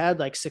 He could have had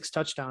like 6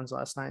 touchdowns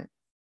last night.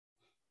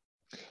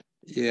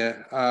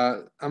 Yeah,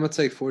 I'm going to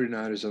take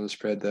 49ers on the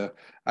spread, though.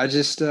 I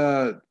just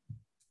I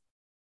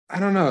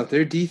don't know.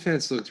 Their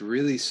defense looked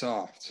really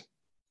soft.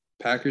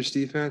 Packers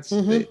defense,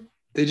 they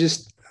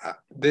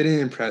didn't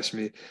impress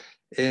me.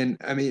 And,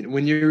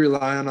 when you're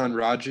relying on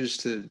Rodgers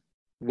to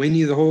win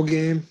you the whole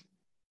game,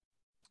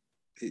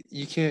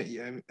 you can't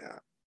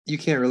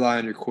rely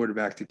on your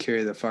quarterback to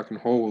carry the fucking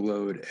whole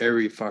load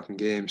every fucking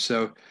game.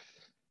 So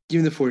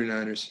give me the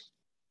 49ers.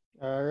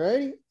 All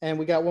right. And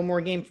we got one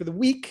more game for the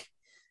week.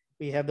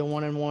 We have the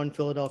 1-1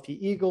 Philadelphia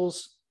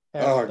Eagles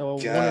at the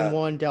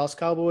 1-1 Dallas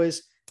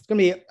Cowboys. It's going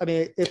to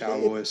be,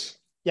 Cowboys.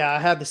 I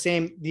have the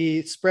same.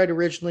 The spread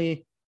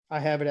originally, I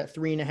have it at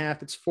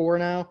 3.5. It's 4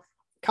 now.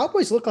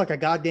 Cowboys look like a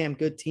goddamn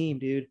good team,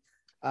 dude.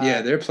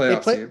 They're a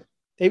playoff team.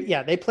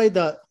 They played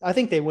I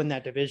think they win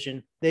that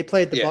division. They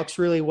played the Bucks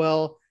really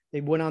well. They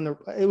went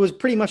it was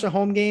pretty much a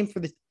home game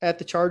at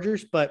the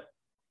Chargers, but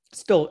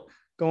still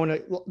going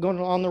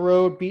on the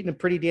road, beating a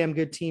pretty damn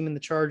good team in the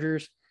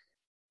Chargers.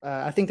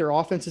 I think their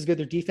offense is good.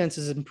 Their defense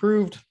is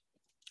improved.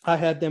 I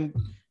had them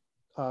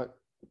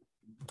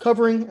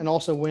covering and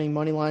also winning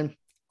money line.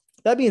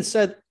 That being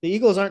said, the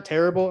Eagles aren't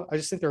terrible. I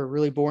just think they're a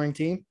really boring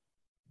team.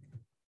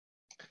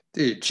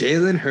 Dude,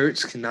 Jalen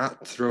Hurts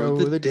cannot throw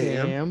the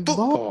damn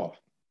football.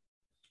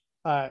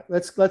 All right,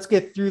 let's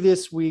get through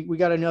this. We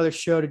got another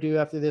show to do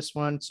after this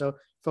one, so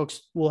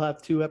folks, we'll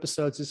have 2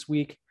 episodes this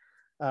week.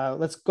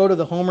 Let's go to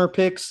the homer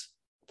picks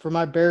for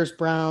my Bears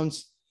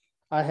Browns.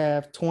 I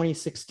have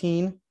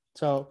 2016,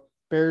 so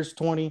Bears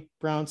 20,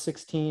 Browns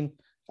 16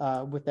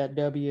 with that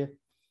W.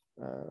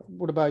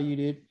 What about you,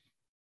 dude?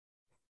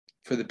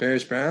 For the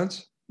Bears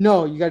Browns?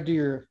 No, you got to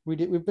do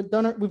we've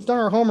done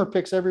our homer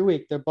picks every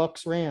week. The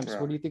Bucks Rams. Right.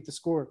 What do you think the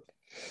score?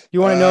 You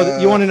want to know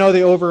you want to know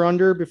the over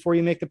under before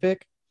you make the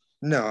pick?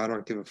 No, I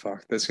don't give a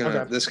fuck. That's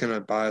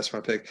gonna bias my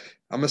pick.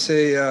 I'm gonna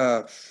say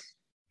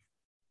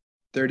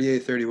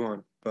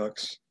 38-31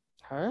 Bucks.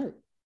 All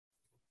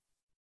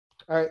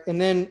right,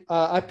 and then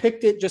I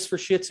picked it just for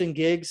shits and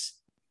gigs.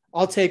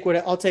 I'll take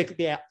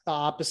the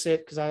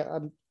opposite because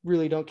I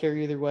really don't care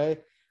either way.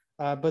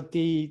 But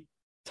the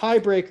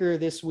tiebreaker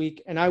this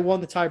week, and I won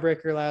the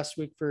tiebreaker last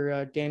week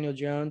for Daniel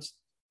Jones.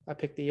 I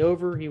picked the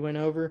over. He went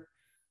over.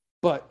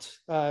 But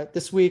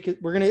this week,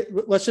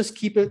 let's just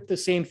keep it the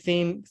same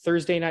theme.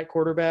 Thursday night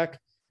quarterback.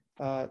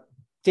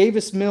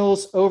 Davis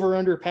Mills over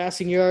under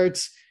passing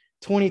yards.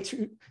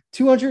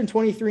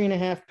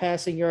 223.5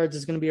 passing yards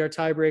is going to be our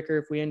tiebreaker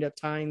if we end up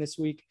tying this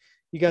week.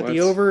 You got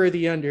the over or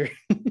the under?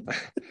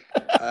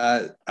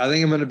 I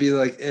think I'm going to be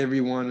like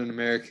everyone in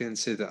America and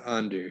say the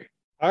under.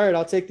 All right,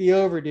 I'll take the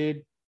over,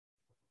 dude.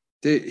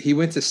 Dude, he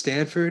went to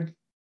Stanford?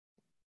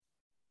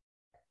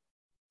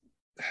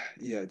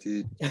 Yeah,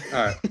 dude.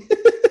 All right.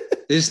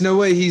 There's no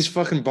way he's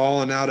fucking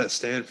balling out at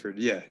Stanford.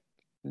 Yeah.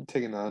 I'm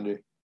taking the under.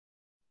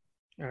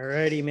 All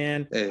righty,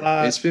 man. Hey,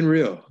 it's been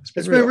real. It's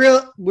been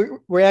real. We're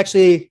going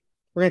to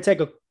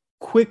take a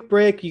quick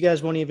break. You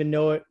guys won't even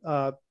know it.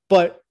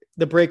 But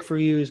the break for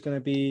you is going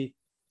to be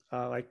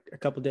like a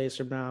couple days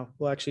from now.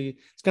 It's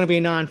going to be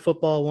a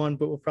non-football one,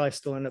 but we'll probably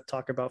still end up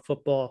talking about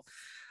football.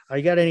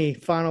 You got any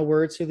final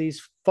words for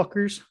these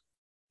fuckers?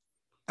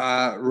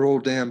 Roll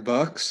damn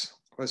Bucks.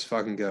 Let's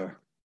fucking go.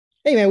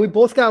 Hey, man, we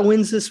both got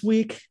wins this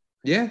week.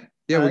 Yeah,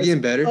 we're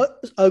getting better.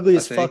 Ugly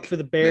as fuck for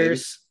the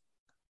Bears.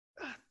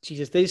 Maybe.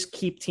 Jesus, they just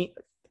keep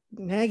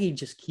Nagy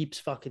just keeps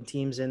fucking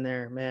teams in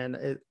there,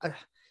 man.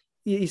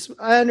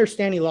 I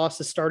understand he lost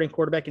his starting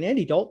quarterback, and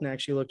Andy Dalton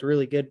actually looked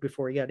really good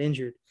before he got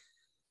injured.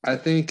 I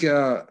think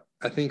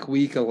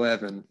week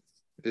 11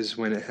 is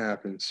when it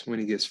happens, when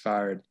he gets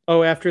fired.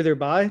 Oh, after their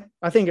bye?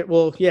 I think it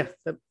will. Yeah.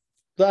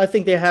 I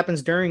think that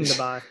happens during the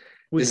bye.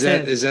 Week Is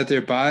 10. that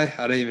their bye?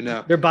 I don't even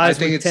know. Their bye I is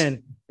think week it's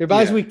 10. Their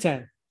bye is yeah. week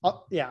 10.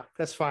 Oh, yeah,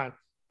 that's fine.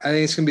 I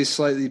think it's gonna be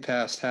slightly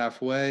past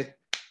halfway.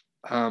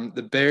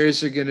 The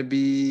Bears are gonna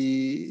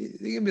be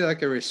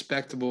like a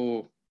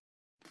respectable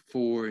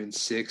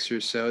 4-6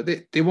 or so.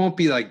 They won't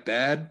be like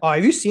bad. Oh,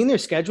 have you seen their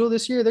schedule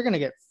this year? They're gonna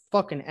get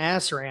fucking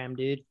ass rammed,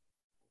 dude.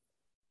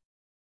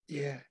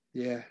 Yeah.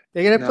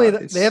 They gotta No, play.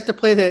 it's- They have to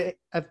play the.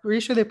 I'm pretty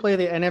sure they play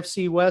the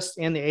NFC West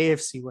and the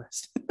AFC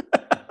West.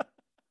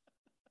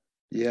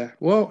 Yeah.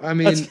 Well, I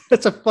mean,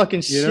 That's a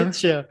fucking you know, shit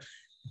show.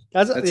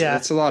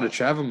 That's a lot of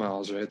travel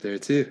miles right there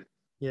too.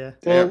 yeah.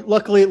 Damn. Well,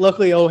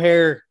 luckily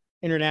O'Hare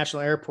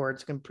International Airport,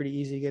 it's gonna be pretty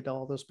easy to get to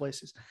all those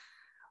places.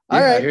 Yeah,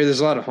 All I right. hear there's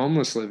a lot of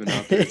homeless living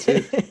out there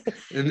too,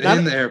 in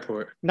the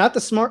airport. Not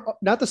the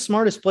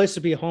smartest place to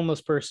be a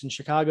homeless person.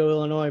 Chicago,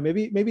 Illinois.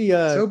 Maybe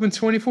It's open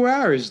 24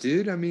 hours,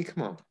 dude. I mean,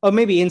 come on. oh,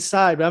 maybe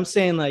inside, but I'm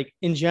saying like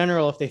in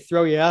general, if they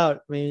throw you out,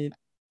 I mean,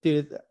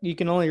 dude, you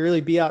can only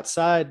really be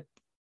outside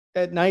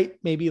at night,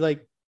 maybe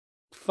like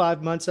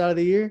 5 months out of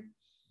the year.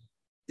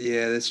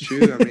 Yeah, that's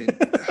true. I mean,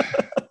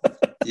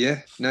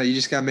 yeah. No, you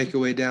just gotta make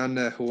your way down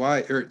to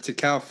Hawaii or to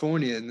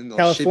California, and then they'll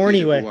California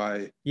ship you way. to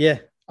Hawaii. Yeah.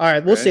 All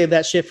right. We'll Right. save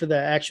that shit for the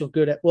actual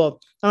good. Well,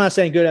 I'm not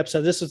saying good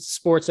episode. This is a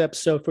sports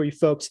episode for you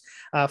folks.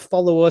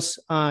 Follow us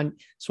on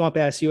Swamp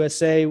Ass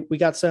USA. We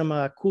got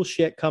some cool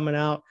shit coming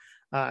out.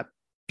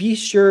 Be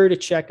sure to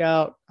check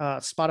out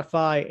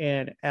Spotify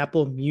and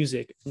Apple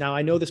Music. Now,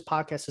 I know this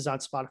podcast is on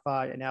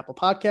Spotify and Apple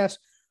Podcasts.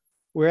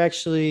 We're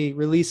actually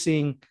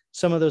releasing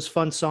some of those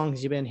fun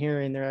songs you've been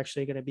hearing. They're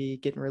actually going to be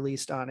getting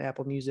released on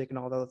Apple Music and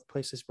all the other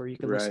places where you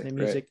can listen to Right,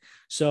 music.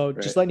 So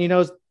just right. letting you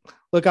know,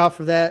 look out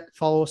for that.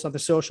 Follow us on the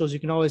socials. You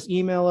can always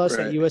email us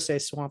at Right.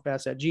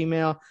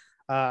 usaswampass@gmail.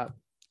 I'm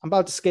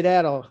about to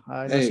skedaddle.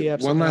 I know you Hey,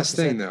 have one something else last to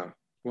say. thing though.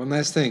 One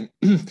last thing.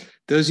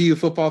 Those of you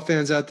football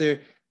fans out there,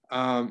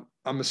 I'm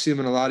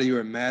assuming a lot of you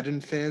are Madden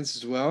fans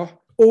as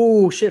well.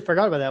 Oh shit!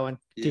 Forgot about that one.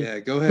 Dude, Yeah,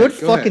 go ahead. good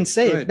go fucking ahead,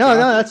 save. go ahead, No, drop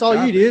no, it, that's all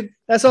drop you, it. dude.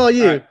 That's all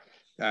you.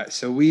 All right,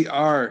 so we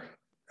are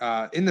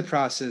in the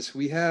process.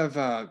 We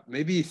have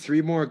maybe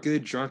 3 more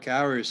good drunk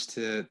hours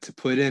to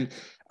put in.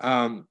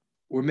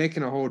 We're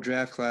making a whole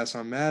draft class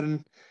on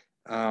Madden.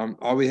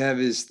 All we have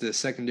is the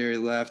secondary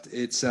left.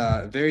 It's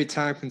very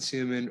time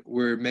consuming.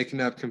 We're making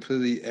up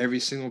completely every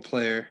single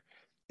player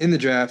in the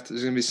draft.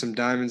 There's going to be some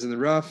diamonds in the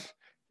rough.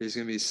 There's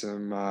going to be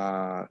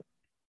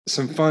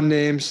some fun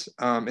names.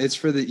 It's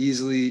for the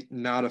easily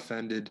not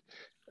offended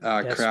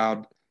Yes.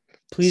 crowd.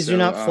 Please do So,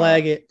 not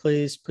flag it.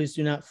 Please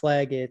do not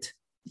flag it.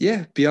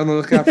 Yeah, be on the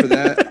lookout for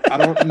that. I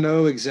don't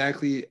know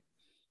exactly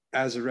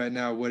as of right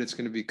now what it's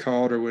going to be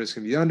called or what it's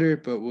going to be under,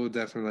 but we'll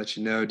definitely let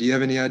you know. Do you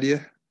have any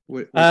idea?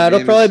 What the It'll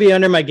name probably is? be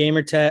under my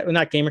gamer tag, well,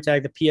 not gamer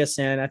tag, the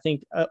PSN. I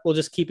think we'll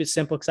just keep it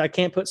simple because I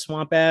can't put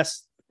Swamp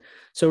Ass.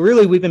 So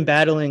really, we've been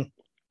battling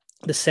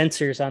the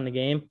censors on the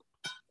game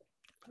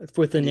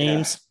with the Yeah.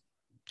 names,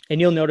 and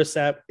you'll notice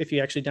that if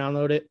you actually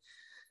download it.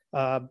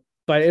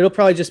 But it'll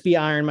probably just be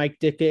Iron Mike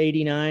Dick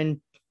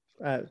 89,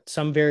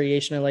 some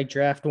variation of like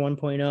Draft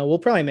 1.0. We'll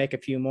probably make a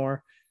few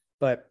more,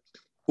 but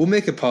We'll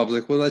make it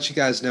public. We'll let you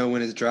guys know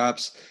when it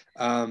drops.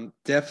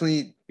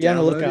 Definitely Be on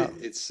the download lookout.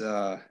 it. It's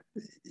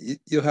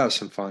you'll have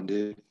some fun,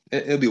 dude.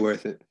 It'll be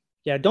worth it.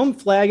 yeah, don't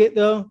flag it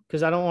though,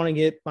 because I don't want to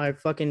get my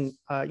fucking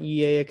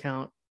EA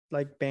account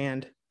like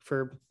banned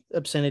for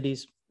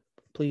obscenities.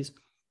 Please.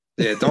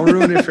 Yeah, don't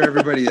ruin it for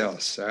everybody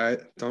else. All right,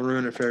 don't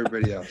ruin it for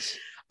everybody else. If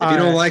All you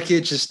don't right. like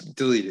it, just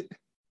delete it.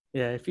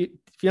 Yeah, if you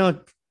don't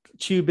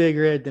chew Big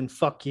Red, then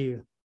fuck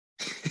you.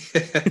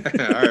 All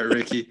right,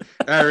 Ricky.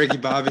 All right, Ricky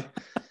Bobby.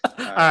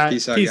 All right,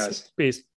 peace out, guys. Peace.